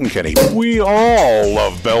Charlie Gottenkenny. We all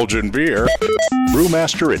love Belgian beer.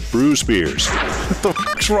 Brewmaster at Brews Beers. What the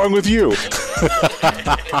fuck's wrong with you?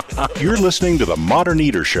 You're listening to the Modern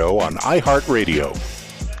Eater Show on iHeartRadio.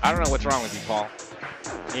 I don't know what's wrong with you, Paul.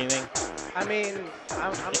 Anything? I mean,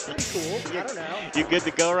 I'm pretty cool. I don't know. You good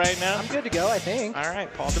to go right now? I'm good to go, I think. All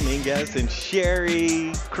right, Paul Dominguez and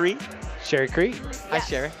Sherry Cree. Sherry Cree. Hi,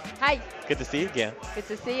 Sherry. Hi. Good to see you again. Good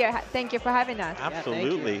to see you. Thank you for having us.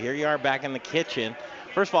 Absolutely. Here you are back in the kitchen.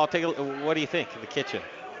 First of all, what do you think of the kitchen?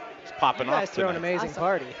 It's popping You guys off throw an tonight. amazing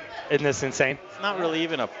party. Isn't this insane? It's not really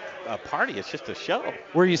even a party. It's just a show.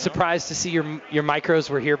 Were you surprised to see your micros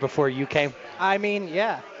were here before you came? I mean,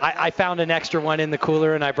 yeah. I found an extra one in the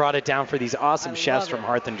cooler, and I brought it down for these awesome chefs love from it.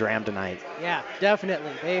 Hearth and Dram tonight. Yeah,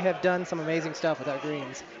 definitely. They have done some amazing stuff with our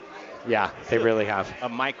greens. Yeah, they really have.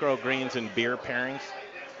 Microgreens and beer pairings.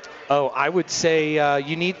 Oh, I would say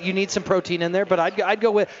you need some protein in there, but I'd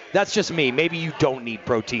go with, that's just me. Maybe you don't need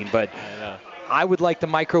protein, but I would like the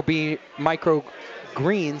micro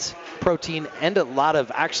greens, protein, and a lot of,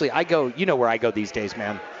 actually, you know where I go these days,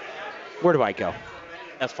 man. Where do I go?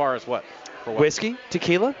 As far as what? For what? Whiskey?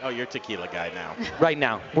 Tequila? Oh, you're a tequila guy now. Right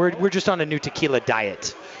now. We're just on a new tequila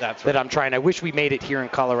diet. That's that I'm trying. I wish we made it here in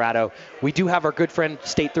Colorado. We do have our good friend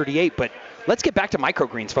State 38, but let's get back to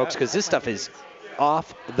microgreens, folks, because this stuff is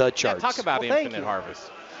off the charts. Talk about Well, thank Infinite you.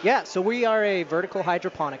 Harvest. Yeah, so we are a vertical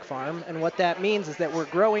hydroponic farm, and what that means is that we're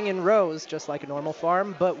growing in rows just like a normal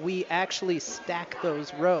farm, but we actually stack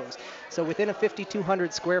those rows. So within a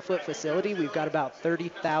 5,200 square foot facility, we've got about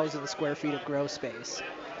 30,000 square feet of grow space.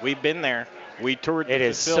 We've been there. We toured the It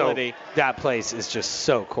is facility. that place is just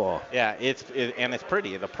so cool. Yeah, and it's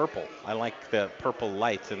pretty. The purple. I like the purple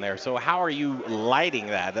lights in there. So how are you lighting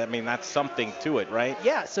that? I mean, that's something to it, right?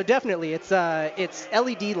 Yeah, so definitely it's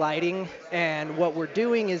LED lighting, and what we're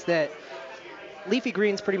doing is that leafy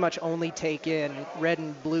greens pretty much only take in red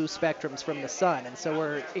and blue spectrums from the sun, and so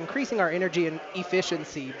we're increasing our energy and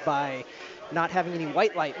efficiency by not having any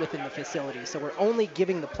white light within the facility. So we're only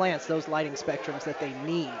giving the plants those lighting spectrums that they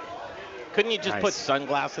need. Couldn't you just Nice. put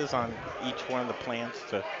sunglasses on each one of the plants?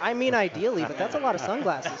 I mean, ideally, but that's a lot of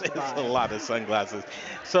sunglasses to It's buy. a lot of sunglasses.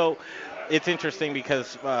 So it's interesting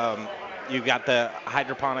because you've got the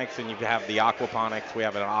hydroponics and you have the aquaponics. We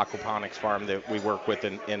have an aquaponics farm that we work with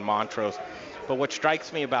in Montrose. But what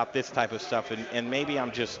strikes me about this type of stuff, and maybe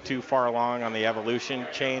I'm just too far along on the evolution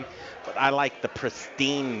chain, but I like the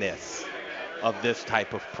pristineness of this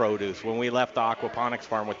type of produce. When we left the aquaponics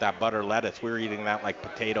farm with that butter lettuce, we were eating that like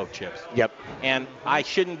potato chips. Yep. And I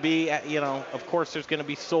shouldn't be, of course there's going to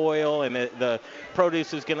be soil, and the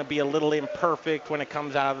produce is going to be a little imperfect when it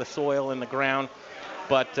comes out of the soil in the ground.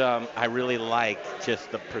 But I really like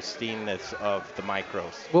just the pristineness of the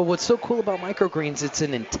micros. Well, what's so cool about microgreens, it's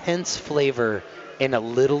an intense flavor in a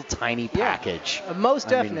little tiny package. Most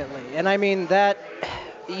definitely. And I mean that,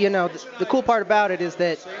 the cool part about it is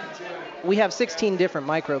that we have 16 different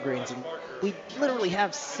microgreens, and we literally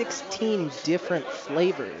have 16 different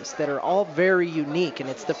flavors that are all very unique, and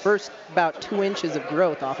it's the first about 2 inches of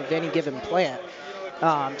growth off of any given plant.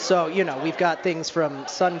 So, we've got things from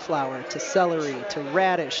sunflower to celery to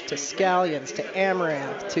radish to scallions to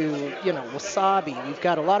amaranth to, wasabi. We've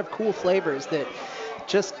got a lot of cool flavors that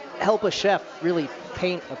just help a chef really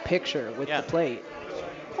paint a picture with the plate.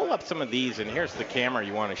 Pull up some of these, and here's the camera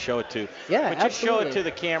you want to show it to. Yeah, but just show it absolutely. to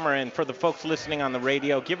the camera, and for the folks listening on the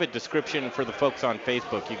radio, give a description. For the folks on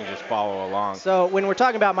Facebook, you can just follow along. So when we're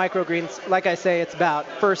talking about microgreens, like I say, it's about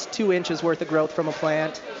first 2 inches worth of growth from a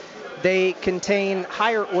plant. They contain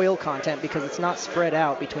higher oil content because it's not spread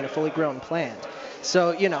out between a fully grown plant.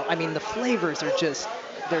 So, the flavors are just,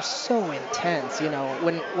 they're so intense.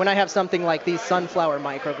 When I have something like these sunflower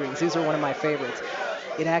microgreens, these are one of my favorites.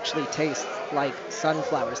 It actually tastes like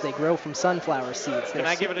sunflowers. They grow from sunflower seeds. Can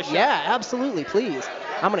I give it a shot? Yeah, absolutely, please.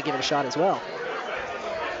 I'm going to give it a shot as well.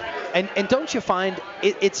 And don't you find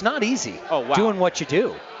it's not easy doing what you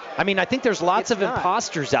do? I mean, I think there's lots of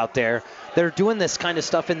imposters out there that are doing this kind of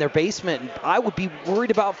stuff in their basement. And I would be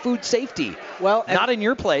worried about food safety. Well, not in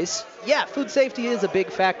your place. Yeah, food safety is a big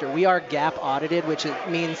factor. We are GAP audited, which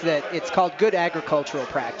means that it's called good agricultural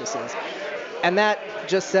practices. And that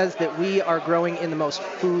just says that we are growing in the most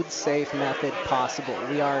food safe method possible.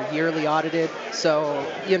 We are yearly audited. So,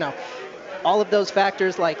 all of those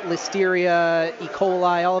factors like listeria, E.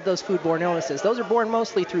 coli, all of those foodborne illnesses, those are born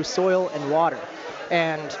mostly through soil and water.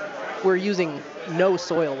 And we're using no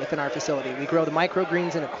soil within our facility. We grow the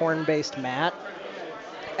microgreens in a corn-based mat.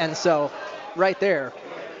 And so right there,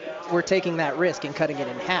 we're taking that risk and cutting it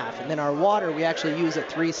in half. And then our water, we actually use a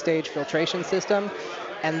 3-stage filtration system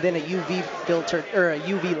and then a UV filter or a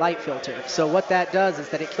UV light filter. So what that does is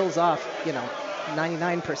that it kills off,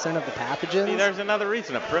 99% of the pathogens. See, there's another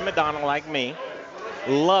reason. A prima donna like me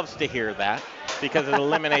loves to hear that because it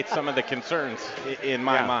eliminates some of the concerns in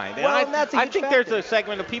my mind. And Well, that's a I huge think factor. there's a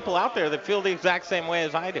segment of people out there that feel the exact same way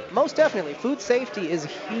as I do. Most definitely. Food safety is a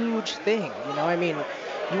huge thing.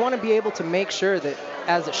 You want to be able to make sure that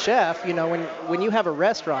as a chef, when you have a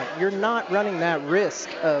restaurant, you're not running that risk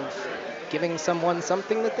of giving someone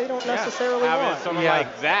something that they don't necessarily Having want. someone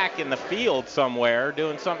like Zach in the field somewhere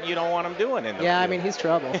doing something you don't want him doing in the field. He's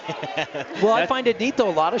trouble. Well, I find it neat though.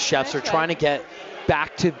 A lot of chefs are trying to get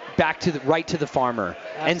back to the farmer.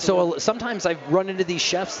 And so sometimes I've run into these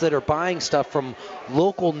chefs that are buying stuff from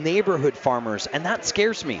local neighborhood farmers, and that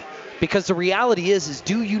scares me. Because the reality is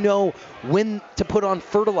do you know when to put on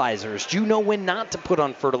fertilizers? Do you know when not to put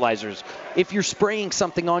on fertilizers? If you're spraying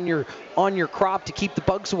something on your crop to keep the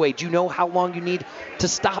bugs away, do you know how long you need to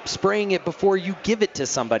stop spraying it before you give it to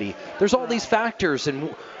somebody? There's all these factors,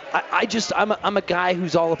 and I'm a guy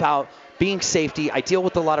who's all about being safety. I deal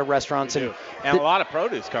with a lot of restaurants, and a lot of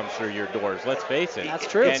produce comes through your doors. Let's face it. That's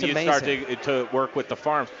true. And It's you amazing. start to work with the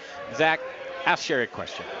farms. Zach, ask Sherry a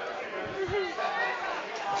question.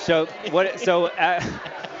 So what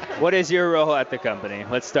is your role at the company?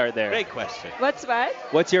 Let's start there. Great question. What's what?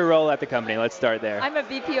 What's your role at the company? Let's start there. I'm a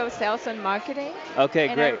VP of Sales and Marketing. Okay,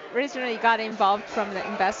 and great. I originally got involved from the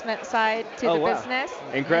investment side to the business.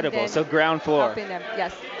 Incredible. and then So ground floor. Helping them,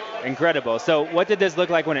 yes. Incredible. So what did this look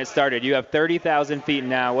like when it started? You have 30,000 feet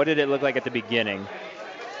now. What did it look like at the beginning?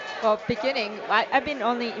 Well, beginning, I've been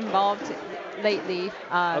only involved lately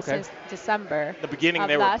since December. The beginning of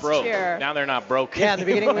they were last broke. Year. Now they're not broke. Yeah, in the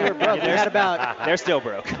beginning we were broke. They're still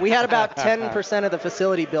broke. We had about 10% of the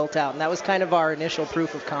facility built out, and that was kind of our initial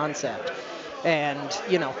proof of concept. And,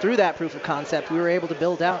 through that proof of concept, we were able to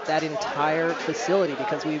build out that entire facility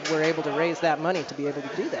because we were able to raise that money to be able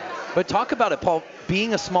to do that. But talk about it, Paul.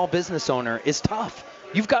 Being a small business owner is tough.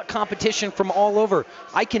 You've got competition from all over.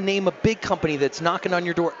 I can name a big company that's knocking on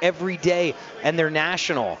your door every day, and they're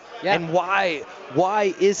national. Yeah. And why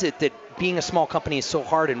is it that being a small company is so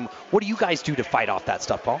hard, and what do you guys do to fight off that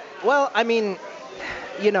stuff, Paul? Well,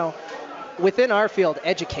 within our field,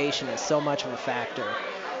 education is so much of a factor.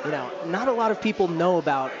 Not a lot of people know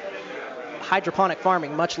about hydroponic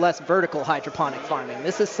farming, much less vertical hydroponic farming.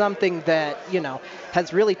 This is something that,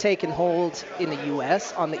 has really taken hold in the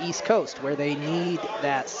U.S. on the East Coast where they need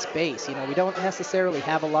that space. We don't necessarily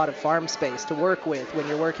have a lot of farm space to work with when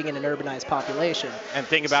you're working in an urbanized population. And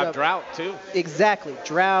think about drought, too. Exactly.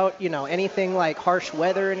 Drought, anything like harsh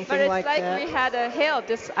weather, anything But it's like that. we had a hail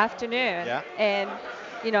this afternoon. Yeah. And,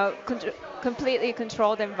 completely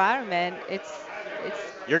controlled environment. It's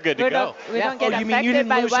You're good to go. Oh, We don't get affected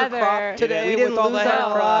by weather. Today we didn't lose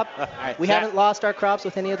our crop. We haven't lost our crops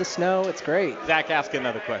with any of the snow. It's great. Zach, ask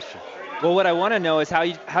another question. Well, what I want to know is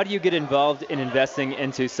how do you get involved in investing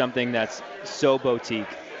into something that's so boutique?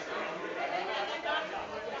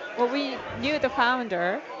 Well, we knew the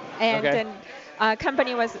founder, and then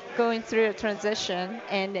company was going through a transition,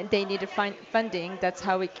 and they needed funding. That's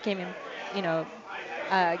how we came in,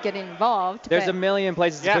 getting involved. There's a million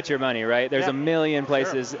places to put your money, right? There's a million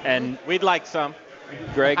places, and we'd like some.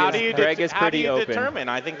 Greg is pretty How do you open. determine?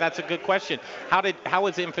 I think that's a good question. How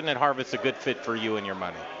is Infinite Harvest a good fit for you and your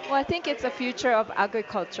money? Well, I think it's a future of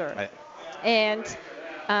agriculture. Right. And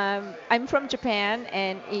I'm from Japan,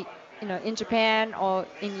 and in Japan or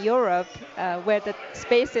in Europe, where the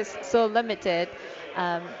space is so limited,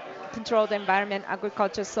 controlled environment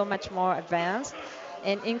agriculture is so much more advanced.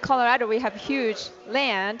 And in Colorado, we have huge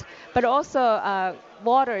land, but also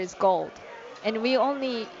water is gold. And we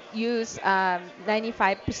only use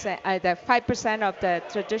 95%, the 5% of the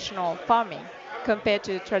traditional farming compared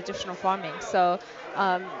to traditional farming. So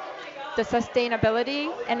the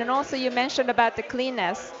sustainability, and then also you mentioned about the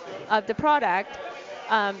cleanness of the product.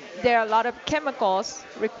 there are a lot of chemicals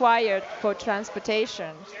required for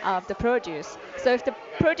transportation of the produce. So if the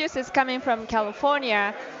produce is coming from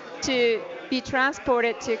California to be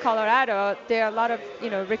transported to Colorado, there are a lot of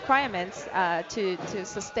requirements to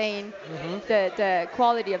sustain the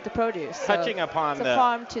quality of the produce. Touching upon the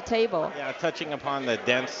farm to table. Yeah, touching upon the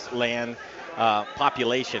dense land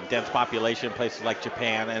population in places like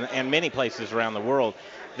Japan and many places around the world,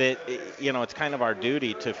 that it's kind of our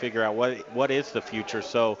duty to figure out what is the future,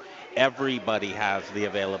 so everybody has the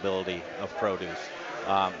availability of produce,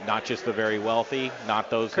 not just the very wealthy, not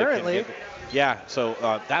those currently. That can get, yeah, so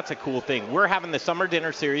that's a cool thing. We're having the Summer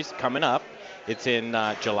Dinner Series coming up. It's in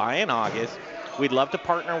July and August. We'd love to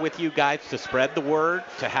partner with you guys to spread the word,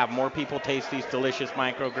 to have more people taste these delicious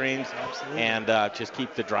microgreens, and just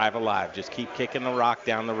keep the drive alive. Just keep kicking the rock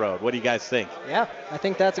down the road. What do you guys think? Yeah, I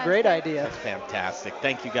think that's a great idea. That's fantastic.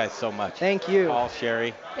 Thank you guys so much. Thank you. Paul,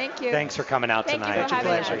 Sherry. Thank you. Thanks for coming out Thank tonight. you for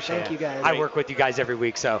having us. Thank you guys. I work with you guys every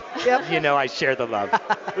week, so I share the love.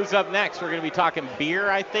 Who's up next? We're going to be talking beer,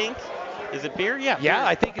 I think. Is it beer? Yeah. Yeah, beer.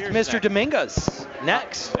 I think it's Mr. Dominguez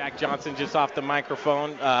next. Jack Johnson just off the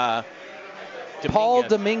microphone. Paul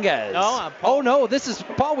Dominguez. No, oh, no, this is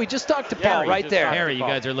Paul. We just talked to Paul right there. Harry, you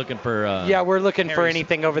guys are looking for... yeah, we're looking for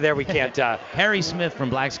anything over there we can't... Harry Smith from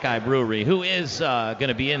Black Sky Brewery, who is going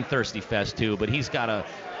to be in Thirsty Fest, too, but he's got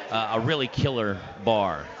a really killer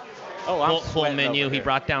bar. Oh, I'm full menu. He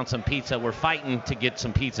brought down some pizza. We're fighting to get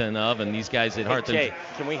some pizza in the oven. These guys at Hearth and Jay,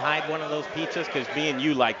 can we hide one of those pizzas? Because me and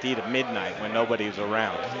you like to eat at midnight when nobody's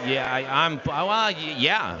around. Yeah,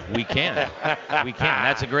 yeah, we can. We can.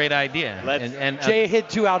 That's a great idea. And Jay hid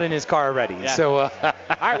 2 out in his car already. Yeah. So. All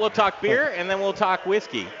right, we'll talk beer and then we'll talk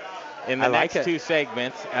whiskey in the next 2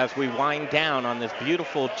 segments as we wind down on this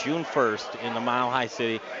beautiful June 1st in the Mile High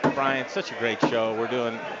City. Brian, such a great show. We're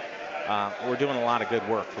doing a lot of good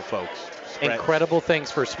work for folks. Incredible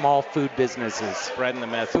things for small food businesses. Spreading the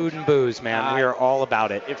message. Food and booze, man. We are all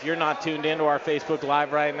about it. If you're not tuned into our Facebook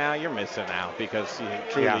Live right now, you're missing out because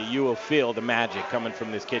truly you will feel the magic coming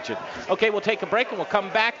from this kitchen. Okay, we'll take a break and we'll come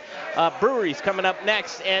back. Brewery's coming up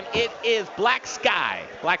next, and it is Black Sky.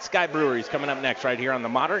 Black Sky Brewery's coming up next right here on the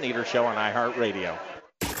Modern Eater Show on iHeartRadio.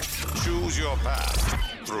 Choose your path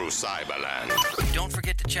through Cyberland. Don't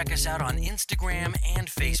forget to check us out on Instagram and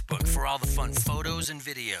Facebook for all the fun photos and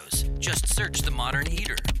videos. Just search The Modern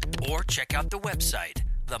Eater or check out the website,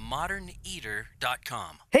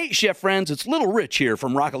 themoderneater.com. Hey, chef friends, it's Little Rich here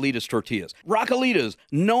from Raquelitas Tortillas. Raquelitas,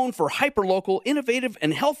 known for hyper-local, innovative,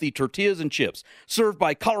 and healthy tortillas and chips, served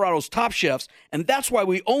by Colorado's top chefs, and that's why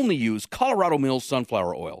we only use Colorado Mills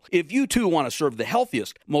sunflower oil. If you too want to serve the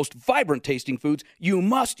healthiest, most vibrant-tasting foods, you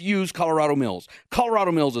must use Colorado Mills.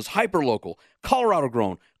 Colorado Mills is hyper-local,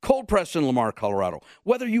 Colorado-grown, cold-pressed in Lamar, Colorado.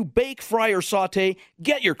 Whether you bake, fry, or saute,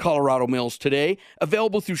 get your Colorado Mills today.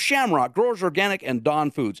 Available through Shamrock, Growers Organic, and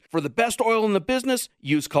Dawn Foods. For the best oil in the business,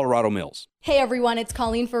 use Colorado Mills. Hey everyone, it's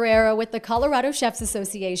Colleen Ferreira with the Colorado Chefs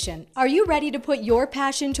Association. Are you ready to put your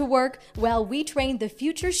passion to work? Well, we train the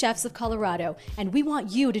future chefs of Colorado, and we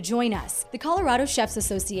want you to join us. The Colorado Chefs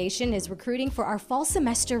Association is recruiting for our fall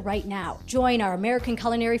semester right now. Join our American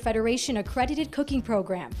Culinary Federation accredited cooking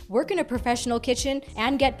program, work in a professional kitchen,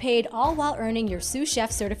 and get paid all while earning your sous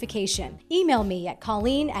chef certification. Email me at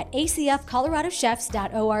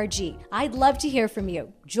colleen@acfcoloradochefs.org. I'd love to hear from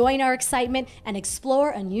you. Join our excitement and explore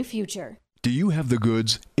a new future. Do you have the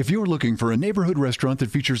goods? If you're looking for a neighborhood restaurant that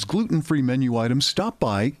features gluten-free menu items, stop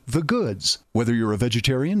by The Goods. Whether you're a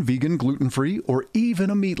vegetarian, vegan, gluten-free, or even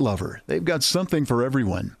a meat lover, they've got something for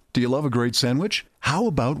everyone. Do you love a great sandwich? How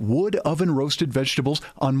about wood oven roasted vegetables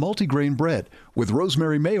on multigrain bread with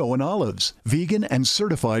rosemary mayo and olives, vegan and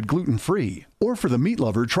certified gluten-free? Or for the meat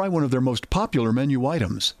lover, try one of their most popular menu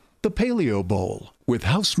items, the Paleo Bowl, with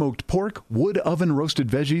house-smoked pork, wood oven-roasted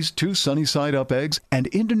veggies, 2 sunny-side-up eggs, and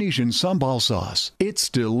Indonesian sambal sauce. It's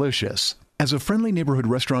delicious. As a friendly neighborhood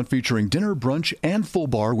restaurant featuring dinner, brunch, and full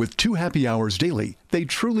bar with 2 happy hours daily, they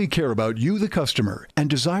truly care about you, the customer,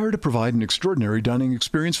 and desire to provide an extraordinary dining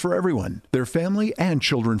experience for everyone. They're family and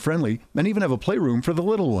children-friendly, and even have a playroom for the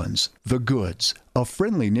little ones. The Goods, a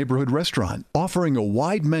friendly neighborhood restaurant offering a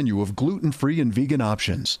wide menu of gluten-free and vegan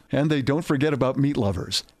options. And they don't forget about meat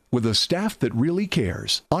lovers, with a staff that really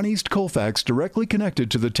cares. On East Colfax, directly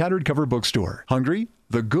connected to the Tattered Cover Bookstore. Hungry?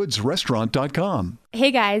 TheGoodsRestaurant.com.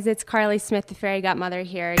 Hey guys, it's Carly Smith, the Fairy Godmother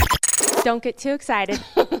here. Don't get too excited.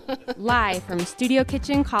 Live from Studio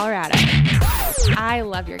Kitchen, Colorado. I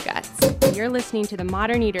love your guts. You're listening to The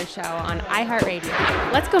Modern Eater Show on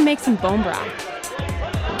iHeartRadio. Let's go make some bone broth.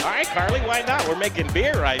 All right, Carly, why not? We're making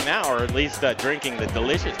beer right now, or at least drinking the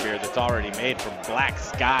delicious beer that's already made from Black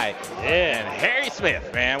Sky. Yeah. And Harry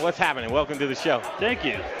Smith, man, what's happening? Welcome to the show. Thank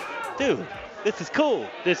you. Dude, this is cool.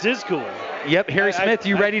 This is cool. Yep, Harry Smith,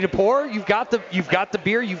 you ready to pour? You've got the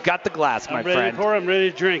beer, you've got the glass, my I'm ready friend. to pour, I'm ready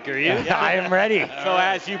to drink. Are you? I am ready. So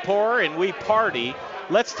as you pour and we party,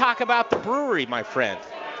 let's talk about the brewery, my friend.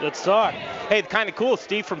 Let's talk. Hey, kind of cool.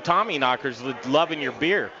 Steve from Tommy Knockers loving your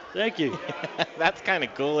beer. Thank you. That's kind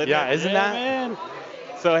of cool, isn't it? Yeah, isn't that? Man.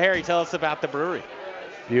 So, Harry, tell us about the brewery.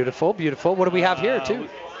 Beautiful, beautiful. What do we have here, too?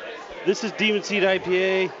 This is Demon Seed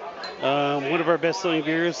IPA, one of our best-selling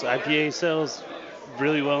beers. IPA sells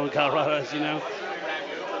really well in Colorado, as you know.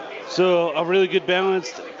 So a really good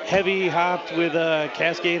balanced, heavy hopped with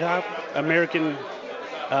Cascade hop, American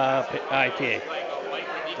IPA.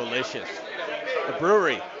 Delicious. The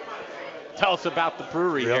brewery. Tell us about the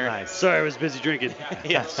brewery Real here. nice. Sorry, I was busy drinking.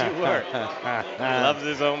 Yes, you were. He loves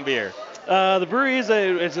his own beer. The brewery is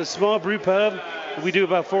a small brew pub. We do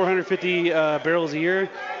about 450 barrels a year.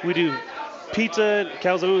 We do pizza,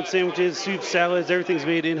 calzone sandwiches, soup, salads. Everything's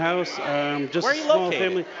made in-house. Just Where are a you small located?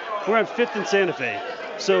 family. We're on 5th and Santa Fe.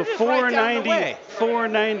 So You're just right down the way.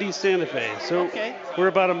 490 Santa Fe. So Okay. we're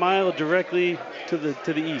about a mile directly to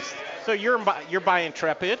the east. So you're by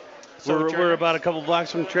Intrepid. We're about a couple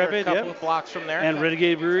blocks from Intrepid, We're a couple yep. of blocks from there. And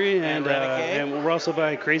Renegade Brewery, and Renegade. we're also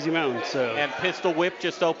by Crazy Mountain. So And Pistol Whip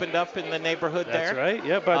just opened up in the neighborhood there. that's right.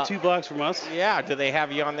 Yeah, about 2 blocks from us. Yeah. Do they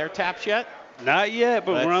have you on their taps yet? Not yet,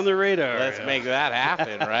 but we're on the radar. Let's make that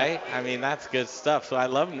happen, right? I mean, that's good stuff. So I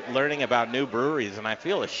love learning about new breweries, and I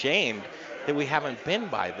feel ashamed that we haven't been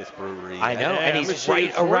by this brewery yet. I know, and I'm he's excited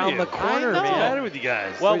right for around you. the corner, I know. What's the man. matter with you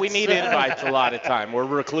guys? Well, we need invites a lot of time. We're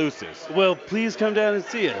recluses. Well, please come down and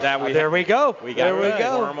see us. There we go. We got There we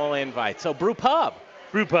go. formal invites. So Brew Pub.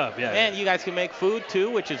 Brew pub, yeah. And you guys can make food too,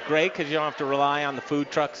 which is great because you don't have to rely on the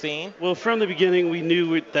food truck scene. Well, from the beginning, we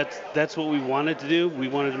knew that's what we wanted to do. We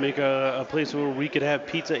wanted to make a place where we could have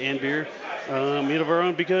pizza and beer made of our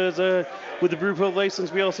own because with the brew pub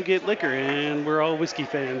license, we also get liquor, and we're all whiskey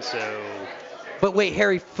fans, so. But wait,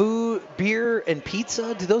 Harry, food, beer, and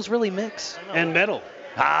pizza, do those really mix? And metal.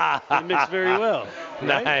 They mix very well.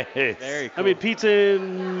 Right? Nice. Very cool. I mean, pizza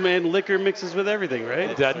and liquor mixes with everything, right?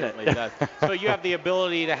 It certainly does. So you have the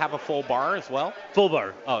ability to have a full bar as well? Full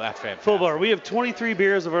bar. Oh, that's fantastic. Full bar. We have 23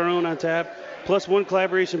 beers of our own on tap, plus one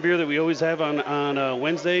collaboration beer that we always have on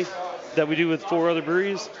Wednesday that we do with 4 other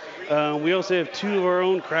breweries. We also have 2 of our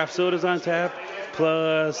own craft sodas on tap,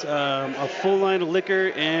 plus a full line of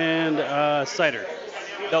liquor and cider.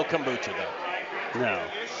 No kombucha, though. No.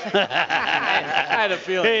 I had a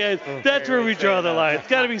feeling. Hey, that's where we draw the line. It's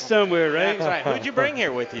got to be somewhere, right? That's right. Who'd you bring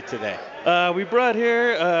here with you today? We brought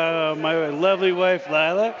here my lovely wife,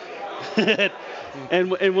 Lila,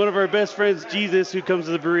 and one of our best friends, Jesus, who comes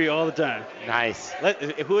to the brewery all the time. Nice.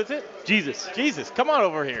 Who is it? Jesus. Jesus, come on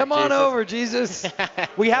over here. Come on over, Jesus.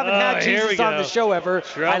 We haven't had here Jesus we on go. the show ever.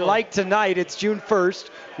 Trouble. I like tonight. It's June 1st.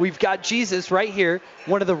 We've got Jesus right here,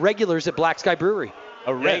 one of the regulars at Black Sky Brewery.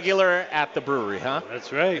 A regular at the brewery, huh?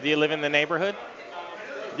 That's right. Do you live in the neighborhood?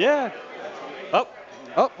 Yeah. Oh,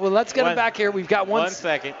 well, let's get him back here. We've got one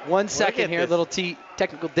second. 1 second at here. this. Little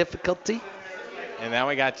technical difficulty. And now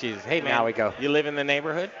we got Jesus. Hey, man. Now we go. You live in the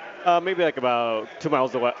neighborhood? Maybe like about 2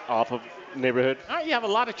 miles off of neighborhood. All right, you have a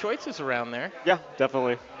lot of choices around there. Yeah,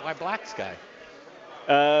 definitely. Why Black Sky?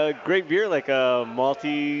 Great beer, like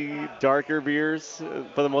malty, darker beers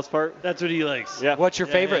for the most part. That's what he likes. Yeah. What's your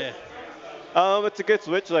favorite? It's a good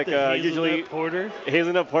switch. Like The usually hazelnut porter.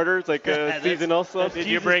 hazelnut porter. It's like seasonal stuff. Did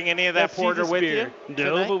you bring any of that That's porter Jesus' with beer. you?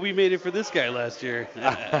 No, tonight? but we made it for this guy last year.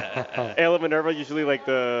 Ale Minerva usually like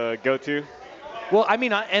the go-to. Well, I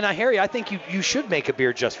mean, Harry, I think you should make a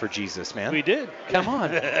beer just for Jesus, man. We did. Come on.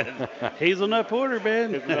 Hazelnut porter,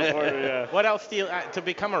 man. Hazelnut porter, yeah. What else do you to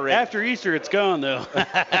become a After Easter, it's gone, though.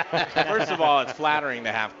 First of all, it's flattering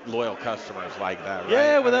to have loyal customers like that, right?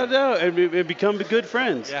 Yeah, without doubt. And become good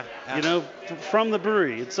friends. Yeah. You know, from the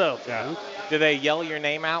brewery itself. Yeah. You know? Do they yell your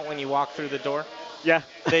name out when you walk through the door? Yeah.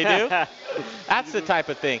 They do? That's the type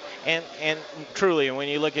of thing. And truly, when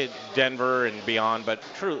you look at Denver and beyond, but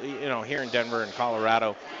truly, here in Denver and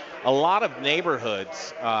Colorado, a lot of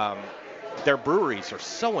neighborhoods, their breweries are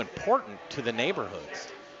so important to the neighborhoods.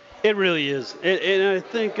 It really is. And I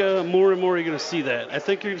think more and more you're going to see that. I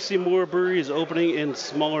think you're going to see more breweries opening in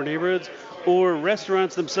smaller neighborhoods or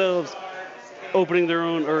restaurants themselves opening their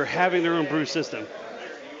own or having their own brew system.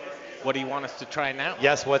 What do you want us to try now?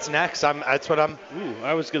 Yes, what's next? That's what I'm. Ooh,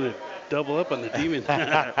 I was going to double up on the demon.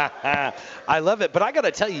 I love it, but I got to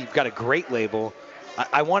tell you, you've got a great label.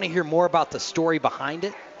 I want to hear more about the story behind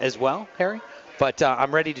it as well, Harry. But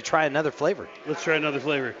I'm ready to try another flavor. Let's try another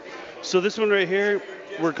flavor. So this one right here,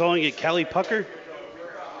 we're calling it Cali Pucker.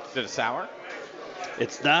 Is it a sour?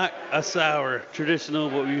 It's not a sour, traditional,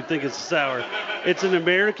 what we would think is a sour. It's an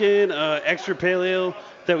American extra pale ale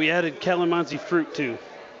that we added calamansi fruit to.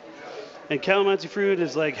 And calamansi fruit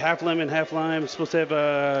is like half lemon, half lime. It's supposed to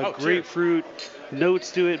have grapefruit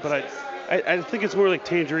notes to it, but I think it's more like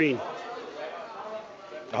tangerine.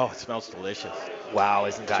 Oh, it smells delicious. Wow,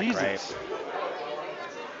 isn't that Jesus. great?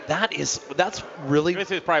 That's really...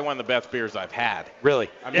 This is probably one of the best beers I've had. Really?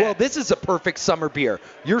 Yeah. Well, this is a perfect summer beer.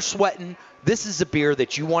 You're sweating. This is a beer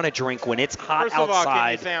that you want to drink when it's hot First of all, can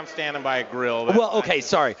outside. you say I'm standing by a grill? Well, okay,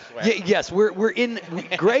 sorry. Yes, we're in.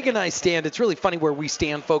 Greg and I stand. It's really funny where we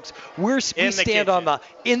stand, folks. We stand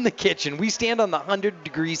in the kitchen. We stand on the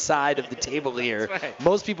 100-degree side of the table here. Right.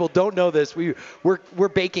 Most people don't know this. We're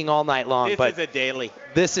baking all night long. This is a daily.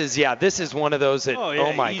 This is one of those that.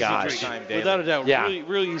 Oh my gosh. Without a doubt. Yeah.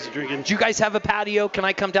 Really easy drinking. Do you guys have a patio? Can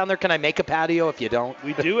I come down there? Can I make a patio if you don't?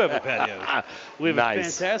 We do have a patio. We have a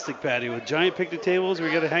fantastic patio with giant picnic tables. We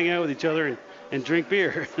got to hang out with each other and drink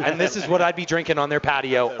beer. And this is what I'd be drinking on their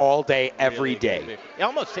patio all day, every day. It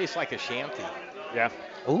almost tastes like a shanty. Yeah.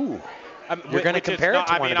 Ooh. You're going to compare it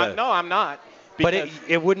to one of the... No, I'm not. But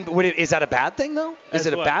it wouldn't. Is that a bad thing though? Is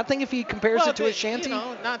it a bad thing if he compares it to a shanty?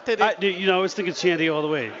 Not that. I was thinking shanty all the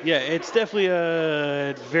way. Yeah, it's definitely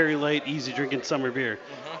a very light, easy drinking summer beer.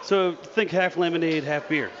 Mm-hmm. So think half lemonade, half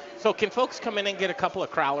beer. So can folks come in and get a couple of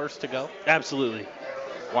crowlers to go? Absolutely.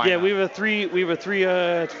 Why not? We have a three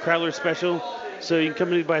crowler special, so you can come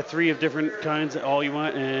in and buy 3 of different kinds, all you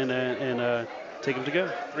want, and take them to go.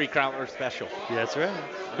 3 crowler special. Yeah, that's right.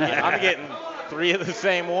 Yeah, I'm getting 3 of the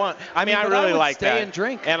same one. I really like that. Stay and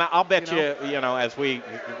drink. And I'll bet you as we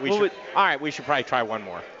should. All right, we should probably try one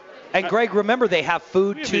more. And Greg, remember they have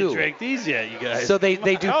food we too. haven't drank these yet, you guys. So they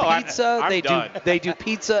do pizza. I'm They do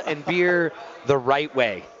pizza and beer the right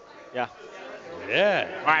way. Yeah. Yeah.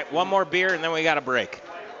 All right, one more beer and then we got a break.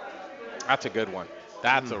 That's a good one.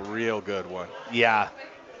 That's a real good one. Yeah.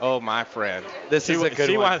 Oh, my friend. This is a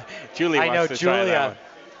good one. Julie I know, wants to try that one.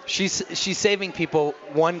 She's saving people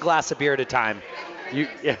one glass of beer at a time.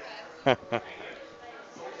 Yeah.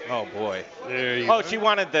 Oh boy. There you go. She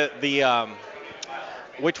wanted the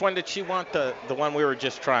which one did she want? The one we were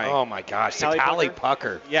just trying. Oh my gosh, the Cali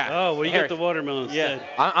Pucker. Yeah. Oh, well, you got the watermelon instead.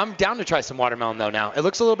 I'm down to try some watermelon though now. It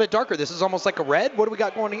looks a little bit darker. This is almost like a red. What do we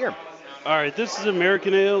got going here? All right, this is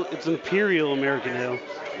American Ale. It's Imperial American Ale.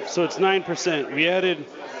 So it's 9%. We added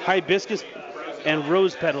hibiscus and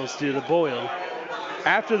rose petals to the boil.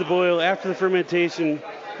 After the fermentation,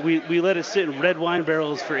 we let it sit in red wine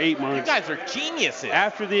barrels for 8 months. You guys are geniuses.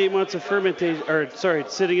 After the 8 months of fermentation,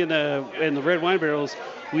 sitting in the red wine barrels,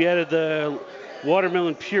 we added the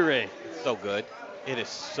watermelon puree. So good. It is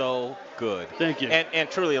so good. Thank you.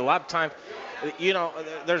 And truly, a lot of times,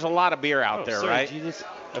 there's a lot of beer out there, right? Jesus.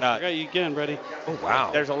 I forgot you again, buddy. Oh,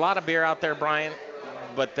 wow. There's a lot of beer out there, Brian,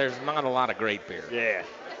 but there's not a lot of great beer. Yeah.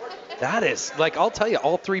 That is, I'll tell you,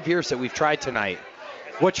 all 3 beers that we've tried tonight.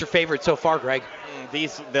 What's your favorite so far, Greg?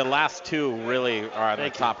 The last 2 really are on the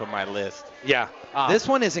top of my list. Yeah. This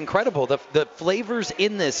one is incredible. The flavors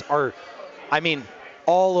in this are,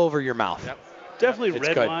 all over your mouth. Yep. Definitely It's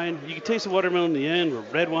red good. wine. You can taste the watermelon in the end,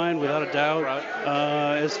 but red wine without a doubt.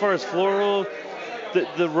 As far as floral,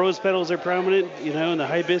 the rose petals are prominent, and the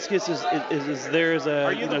hibiscus is there as a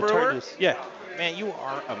Are you the brewer? tartness. Yeah. Man, you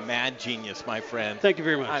are a mad genius, my friend. Thank you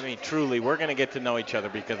very much. Truly, we're going to get to know each other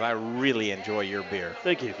because I really enjoy your beer.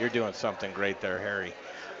 Thank you. You're doing something great there, Harry.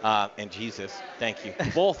 And Jesus, thank you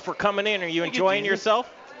both for coming in. Are you enjoying yourself?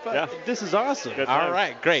 Yeah. This is awesome. All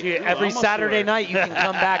right, great. Every Saturday night you can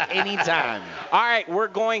come back anytime. All right, we're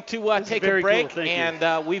going to take a break, cool.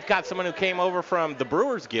 and we've got someone who came over from the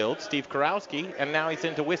Brewers Guild, Steve Kurowski, and now he's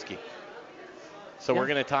into whiskey. So we're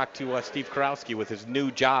going to talk to Steve Kurowski with his new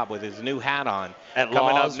job, with his new hat on. At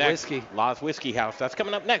coming Law's up next, Whiskey. Law's Whiskey House. That's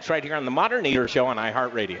coming up next right here on the Modern Eater Show on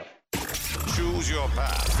iHeartRadio. Choose your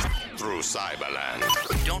path through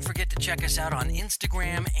Cyberland. Don't forget to check us out on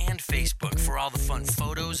Instagram and Facebook for all the fun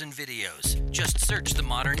photos and videos. Just search The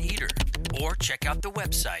Modern Eater or check out the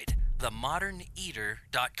website,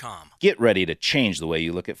 themoderneater.com. Get ready to change the way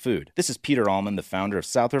you look at food. This is Peter Allman, the founder of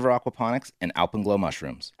South River Aquaponics and Alpenglow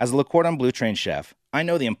Mushrooms. As a Le Cordon Bleu trained chef, I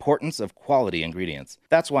know the importance of quality ingredients.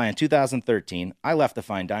 That's why in 2013, I left the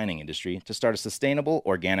fine dining industry to start a sustainable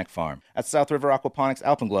organic farm. At South River Aquaponics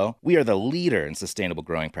Alpenglow, we are the leader in sustainable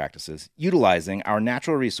growing practices, utilizing our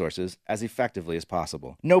natural resources as effectively as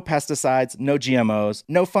possible. No pesticides, no GMOs,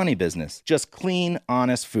 no funny business, just clean,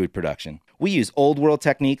 honest food production. We use old world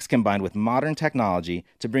techniques combined with modern technology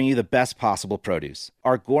to bring you the best possible produce.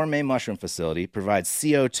 Our gourmet mushroom facility provides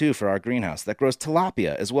CO2 for our greenhouse that grows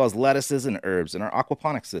tilapia as well as lettuces and herbs in our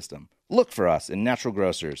aquaponics system. Look for us in Natural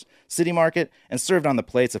Grocers, City Market, and served on the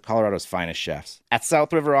plates of Colorado's finest chefs. At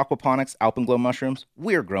South River Aquaponics Alpenglow Mushrooms,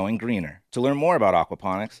 we're growing greener. To learn more about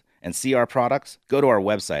aquaponics and see our products, go to our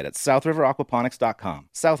website at southriveraquaponics.com.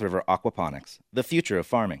 South River Aquaponics, the future of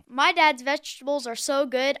farming. My dad's vegetables are so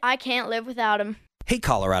good, I can't live without them. Hey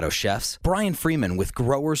Colorado chefs, Brian Freeman with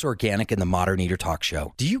Growers Organic and the Modern Eater Talk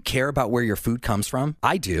Show. Do you care about where your food comes from?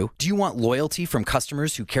 I do. Do you want loyalty from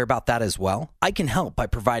customers who care about that as well? I can help by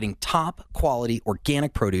providing top quality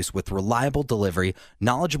organic produce with reliable delivery,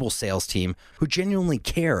 knowledgeable sales team who genuinely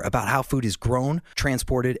care about how food is grown,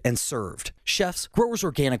 transported, and served. Chefs, Growers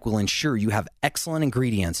Organic will ensure you have excellent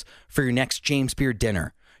ingredients for your next James Beard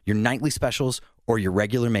dinner, your nightly specials, or your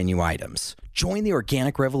regular menu items. Join the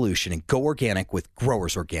organic revolution and go organic with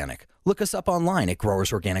Growers Organic. Look us up online at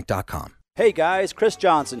growersorganic.com. Hey guys, Chris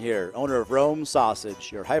Johnson here, owner of Rome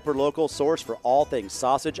Sausage, your hyper-local source for all things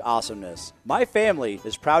sausage awesomeness. My family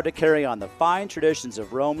is proud to carry on the fine traditions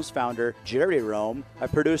of Rome's founder, Jerry Rome, by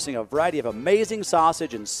producing a variety of amazing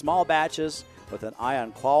sausage in small batches with an eye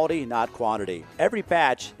on quality, not quantity. Every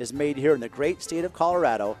batch is made here in the great state of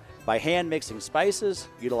Colorado by hand mixing spices,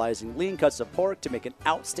 utilizing lean cuts of pork to make an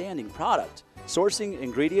outstanding product. Sourcing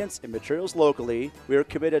ingredients and materials locally, we are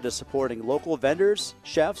committed to supporting local vendors,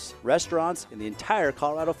 chefs, restaurants, and the entire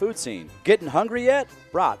Colorado food scene. Getting hungry yet?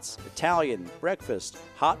 Brats, Italian, breakfast,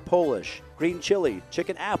 hot Polish, green chili,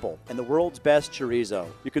 chicken apple, and the world's best chorizo.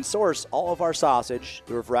 You can source all of our sausage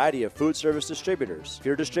through a variety of food service distributors. If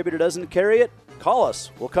your distributor doesn't carry it, call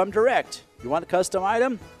us. We'll come direct. You want a custom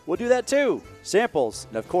item? We'll do that too. Samples,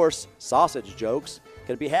 and of course, sausage jokes,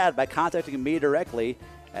 can be had by contacting me directly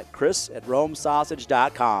at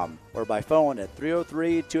chris@romesausage.com or by phone at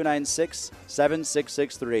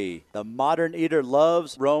 303-296-7663. The modern eater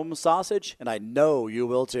loves Rome sausage, and I know you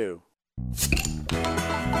will too.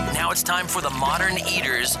 Now it's time for the Modern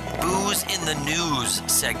Eaters Booze in the News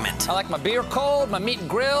segment. I like my beer cold, my meat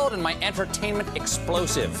grilled, and my entertainment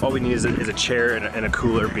explosive. All we need is a chair and a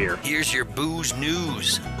cooler beer. Here's your booze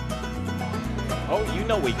news. Oh, you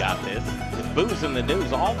know we got this. It's booze in the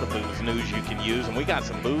news, all the booze news you can use, and we got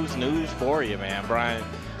some booze news for you, man, Brian.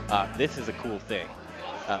 This is a cool thing.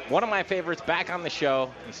 One of my favorites back on the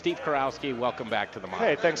show, Steve Kurowski. Welcome back to the Modern.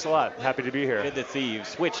 Hey, thanks a lot. Happy to be here. Good to see you.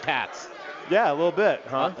 Switched hats. Yeah, a little bit,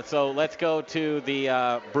 huh? So let's go to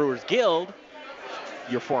the Brewers Guild,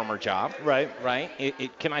 your former job. Right.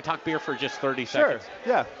 Can I talk beer for just 30 seconds?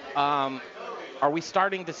 Sure, yeah. Are we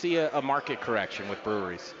starting to see a market correction with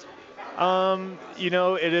breweries?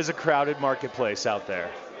 It is a crowded marketplace out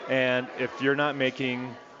there. And if you're not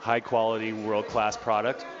making high-quality, world-class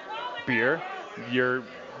product, beer, you're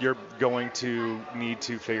going to need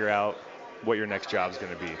to figure out what your next job is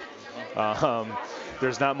going to be.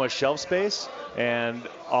 There's not much shelf space, and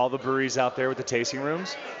all the breweries out there with the tasting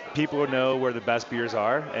rooms, people know where the best beers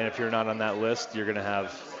are, and if you're not on that list, you're going to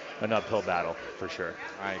have an uphill battle for sure.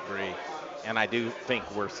 I agree. And I do think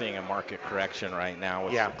we're seeing a market correction right now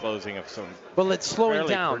with the closing of some it's slowing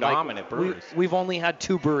down. predominant breweries. We've only had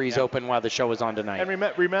 2 breweries open while the show was on tonight. And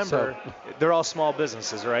remember, they're all small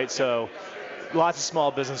businesses, right? So lots of small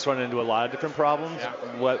business run into a lot of different problems.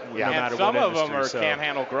 No matter some what of them industry, can't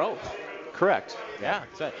handle growth. Correct. Yeah.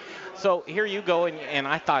 So here you go, and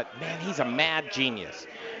I thought, man, he's a mad genius.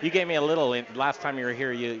 You gave me a little, last time you were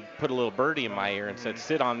here, you put a little birdie in my ear and said,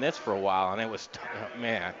 sit on this for a while, and it was,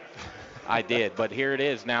 man, I did. But here it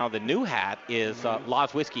is now. The new hat is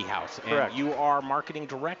Law's Whiskey House. And Correct. You are marketing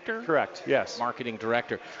director? Correct, yes. Marketing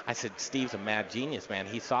director. I said, Steve's a mad genius, man.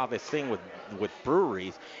 He saw this thing with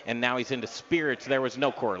breweries, and now he's into spirits. There was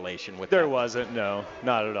no correlation with that. There wasn't, no,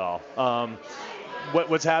 not at all.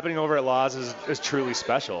 What's happening over at Law's is truly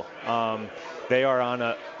special. We're on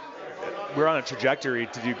a trajectory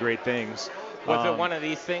to do great things. Was it one of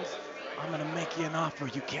these things? I'm going to make you an offer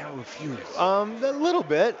you can't refuse. A little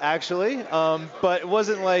bit, actually, but it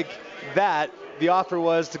wasn't like that. The offer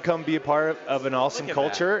was to come be a part of an awesome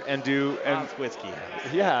culture and do whiskey.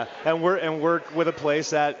 Yeah, and work with a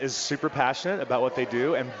place that is super passionate about what they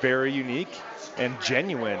do and very unique and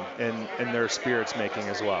genuine in their spirits making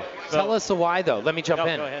as well. Tell us the why, though. Let me jump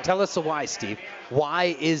in. Go ahead. Tell us the why, Steve.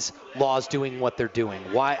 Why is Laws doing what they're doing?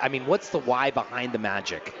 Why? I mean, what's the why behind the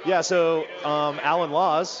magic? Yeah, so Alan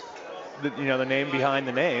Laws, the name behind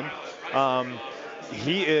the name,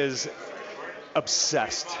 he is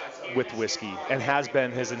obsessed with whiskey and has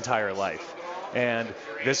been his entire life. And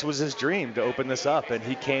this was his dream to open this up. And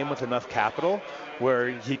he came with enough capital where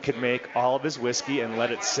he could make all of his whiskey and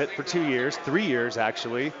let it sit for 2 years, 3 years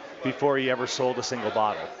actually, before he ever sold a single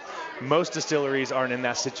bottle. Most distilleries aren't in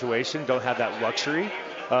that situation, don't have that luxury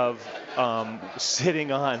of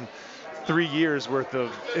sitting on 3 years worth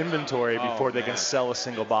of inventory before they can sell a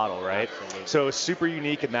single bottle, right? Absolutely. So it's super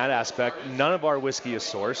unique in that aspect. None of our whiskey is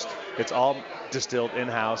sourced. It's all distilled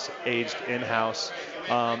in-house, aged in-house.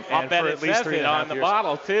 I'll bet it says it on the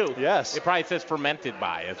bottle too. Yes. It probably says fermented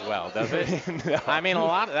by as well, does it? No. I mean,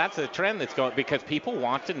 that's a trend that's going, because people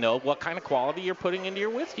want to know what kind of quality you're putting into your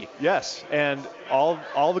whiskey. Yes, and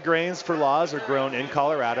all the grains for Laws are grown in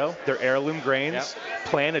Colorado. They're heirloom grains,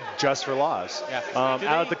 planted just for Laws. Yeah. Out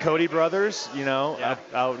at the Cody brothers,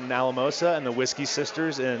 out in Alamosa, and the Whiskey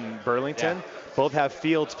Sisters in Burlington, both have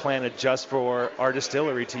fields planted just for our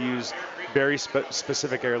distillery to use very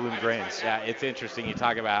specific heirloom grains. Yeah, it's interesting. You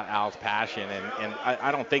talk about Al's passion, and I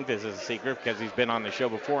don't think this is a secret because he's been on the show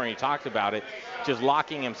before and he talked about it, just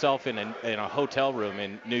locking himself in a hotel room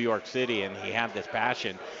in New York City, and he had this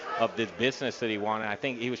passion of this business that he wanted. I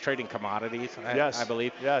think he was trading commodities, I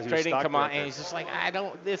believe. Yeah, he was trading commodities, and stockbroker. he's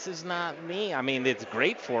just like, this is not me. I mean, it's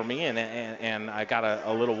great for me, and I got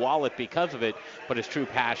a little wallet because of it, but his true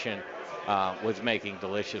passion was making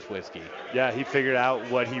delicious whiskey. Yeah, he figured out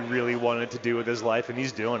what he really wanted to do with his life, and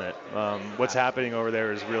he's doing it. What's happening over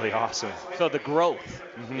there is really awesome. So the growth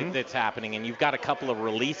that's happening, and you've got a couple of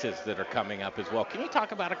releases that are coming up as well. Can you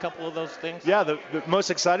talk about a couple of those things? Yeah, the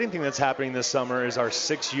most exciting thing that's happening this summer is our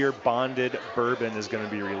 6-year bonded bourbon is going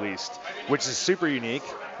to be released, which is super unique.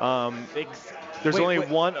 There's only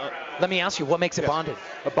one. Let me ask you, what makes it bonded?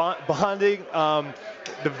 Bonding,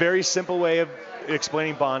 the very simple way of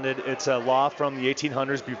explaining bonded, it's a law from the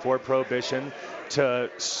 1800s before Prohibition to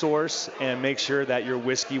source and make sure that your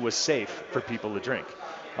whiskey was safe for people to drink.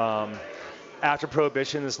 After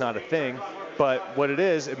Prohibition, it's not a thing, but what it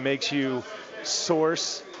is, it makes you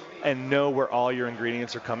source and know where all your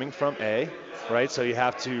ingredients are coming from, right? So you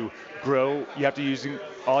have to use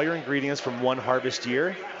all your ingredients from one harvest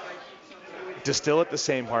year, distill it the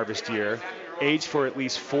same harvest year, age for at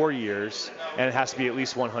least 4 years, and it has to be at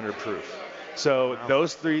least 100 proof. So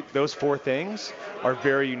those 4 things are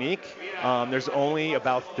very unique. There's only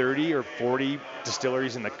about 30 or 40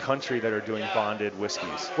 distilleries in the country that are doing bonded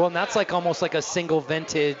whiskeys. Well, and that's like almost like a single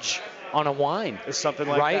vintage on a wine. It's something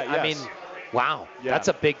like right? that, yes. I mean, wow, Yeah. that's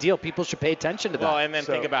a big deal. People should pay attention to that. Well, and then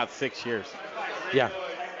think about 6 years. Yeah.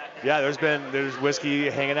 Yeah, there's whiskey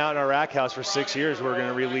hanging out in our rack house for 6 years. We're going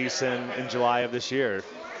to release in July of this year.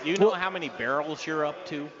 Do you know how many barrels you're up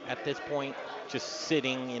to at this point, just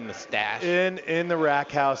sitting in the stash? In the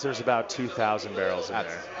rack house, there's about 2,000 barrels in there.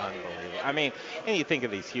 That's unbelievable. I mean, and you think of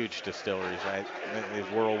these huge distilleries, right? These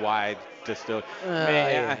worldwide distilleries.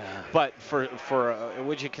 But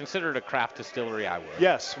would you consider it a craft distillery? I would.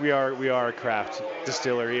 Yes, we are a craft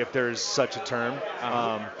distillery, if there's such a term.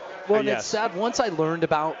 Well, and it's sad. Once I learned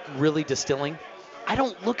about really distilling, I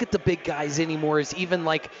don't look at the big guys anymore as even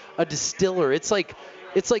like a distiller. It's like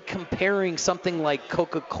comparing something like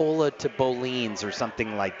Coca-Cola to Boleens or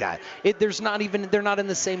something like that. They're not in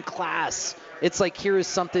the same class. It's like, here is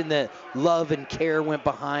something that love and care went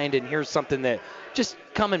behind, and here's something that just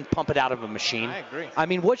come and pump it out of a machine. I agree. I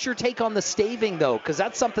mean, what's your take on the staving though? Because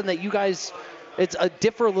that's something that you guys, it's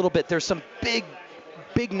differ a little bit. There's some big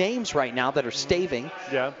names right now that are staving.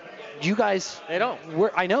 Yeah. You guys, they don't.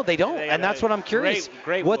 I know they don't, and that's what I'm curious.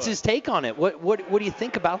 Great What's wood. his take on it? What do you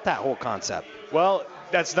think about that whole concept? Well,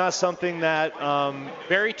 that's not something that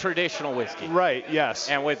very traditional whiskey. Right. Yes.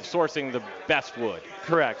 And with sourcing the best wood.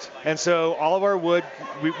 Correct. And so all of our wood,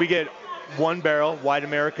 we get 1 barrel white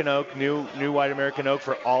American oak, new white American oak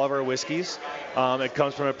for all of our whiskeys. It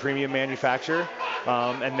comes from a premium manufacturer,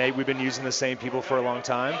 and we've been using the same people for a long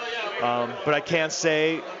time. But I can't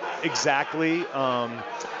say exactly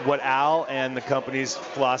what Al and the company's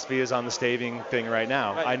philosophy is on the staving thing right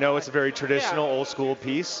now. I know it's a very traditional, old school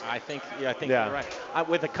piece. I think you're right.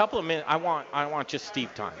 With a couple of minutes, I want just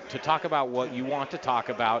Steve time to talk about what you want to talk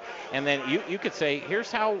about, and then you could say,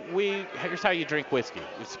 here's how you drink whiskey.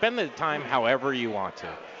 Spend the time however you want to.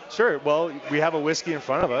 Sure. Well, we have a whiskey in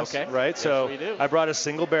front of us, right? Yes, so we do. I brought a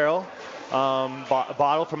single barrel, a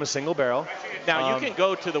bottle from a single barrel. Now, you can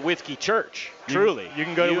go to the Whiskey Church, truly. You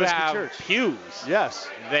can go to Whiskey have Church. pews. Yes.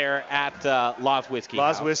 There at Law's Whiskey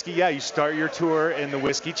Law's House. Whiskey, yeah. You start your tour in the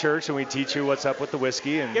Whiskey Church, and we teach you what's up with the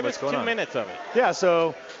whiskey and Give what's us going 2 on. minutes of it. Yeah,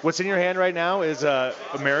 so what's in your hand right now is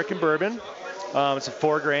American bourbon. It's a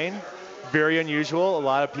 4-grain. Very unusual. A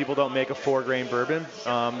lot of people don't make a 4-grain bourbon.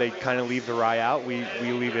 They kind of leave the rye out. We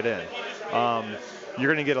leave it in.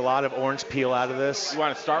 You're going to get a lot of orange peel out of this. You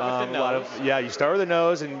want to start with the nose? You start with the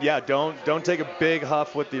nose, and don't take a big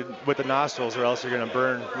huff with the nostrils, or else you're going to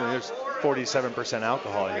burn. There's 47%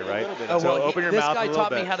 alcohol here, right? So open your mouth a little bit. This guy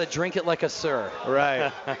taught me how to drink it like a sir.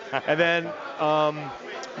 Right. And then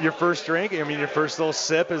your first drink, your first little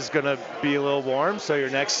sip is going to be a little warm, so your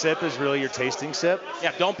next sip is really your tasting sip.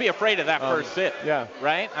 Yeah, don't be afraid of that first sip. Yeah.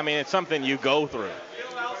 Right? It's something you go through.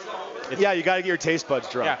 You got to get your taste buds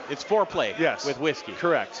drunk. Yeah, it's foreplay with whiskey.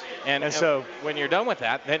 Correct. And so when you're done with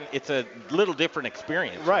that, then it's a little different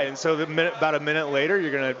experience. Right, and so about a minute later,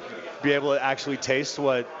 you're going to be able to actually taste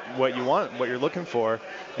what you want, what you're looking for.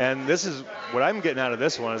 And this is what I'm getting out of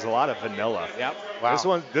this one is a lot of vanilla. Yep.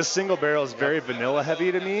 Wow. This single barrel is very vanilla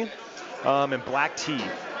heavy to me, and black tea.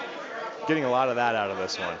 Getting a lot of that out of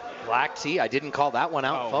this one. Black tea? I didn't call that one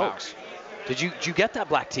out, folks. Wow. Did you get that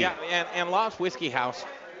black tea? Yeah, and Lost Whiskey House.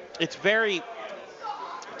 It's very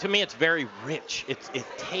rich. It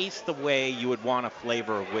tastes the way you would want a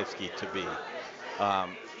flavor of whiskey to be.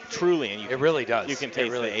 Truly, and it really does. You can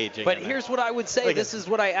taste the aging. But here's what I would say. This is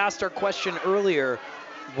what I asked our question earlier.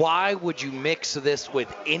 Why would you mix this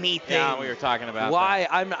with anything? Yeah, we were talking about why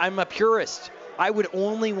that. I'm a purist. I would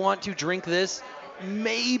only want to drink this.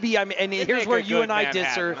 Maybe and here's where you and I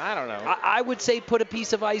differ. I don't know. I would say put a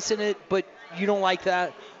piece of ice in it, but you don't like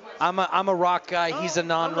that. I'm a rock guy. He's a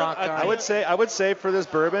non-rock guy. I would say for this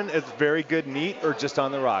bourbon, it's very good neat or just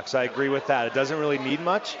on the rocks. I agree with that. It doesn't really need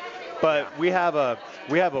much, but we have a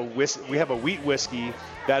wheat whiskey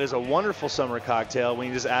that is a wonderful summer cocktail. When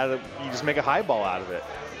you just make a highball out of it.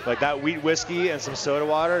 Like that wheat whiskey and some soda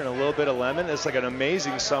water and a little bit of lemon. It's like an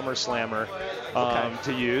amazing summer slammer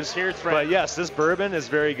to use. Cheers, friend. But yes, this bourbon is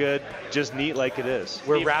very good, just neat like it is.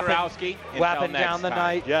 We're wrapping down the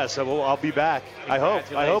night. Yeah, so I'll be back. I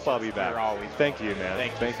hope I'll be back. Thank you, man.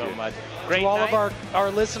 Thank you so much. Great to all night. of our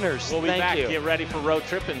listeners. We'll be thank back. you. Get ready for Road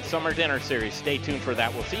Trip and Summer Dinner Series. Stay tuned for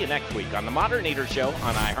that. We'll see you next week on the Modern Eater Show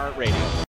on iHeartRadio.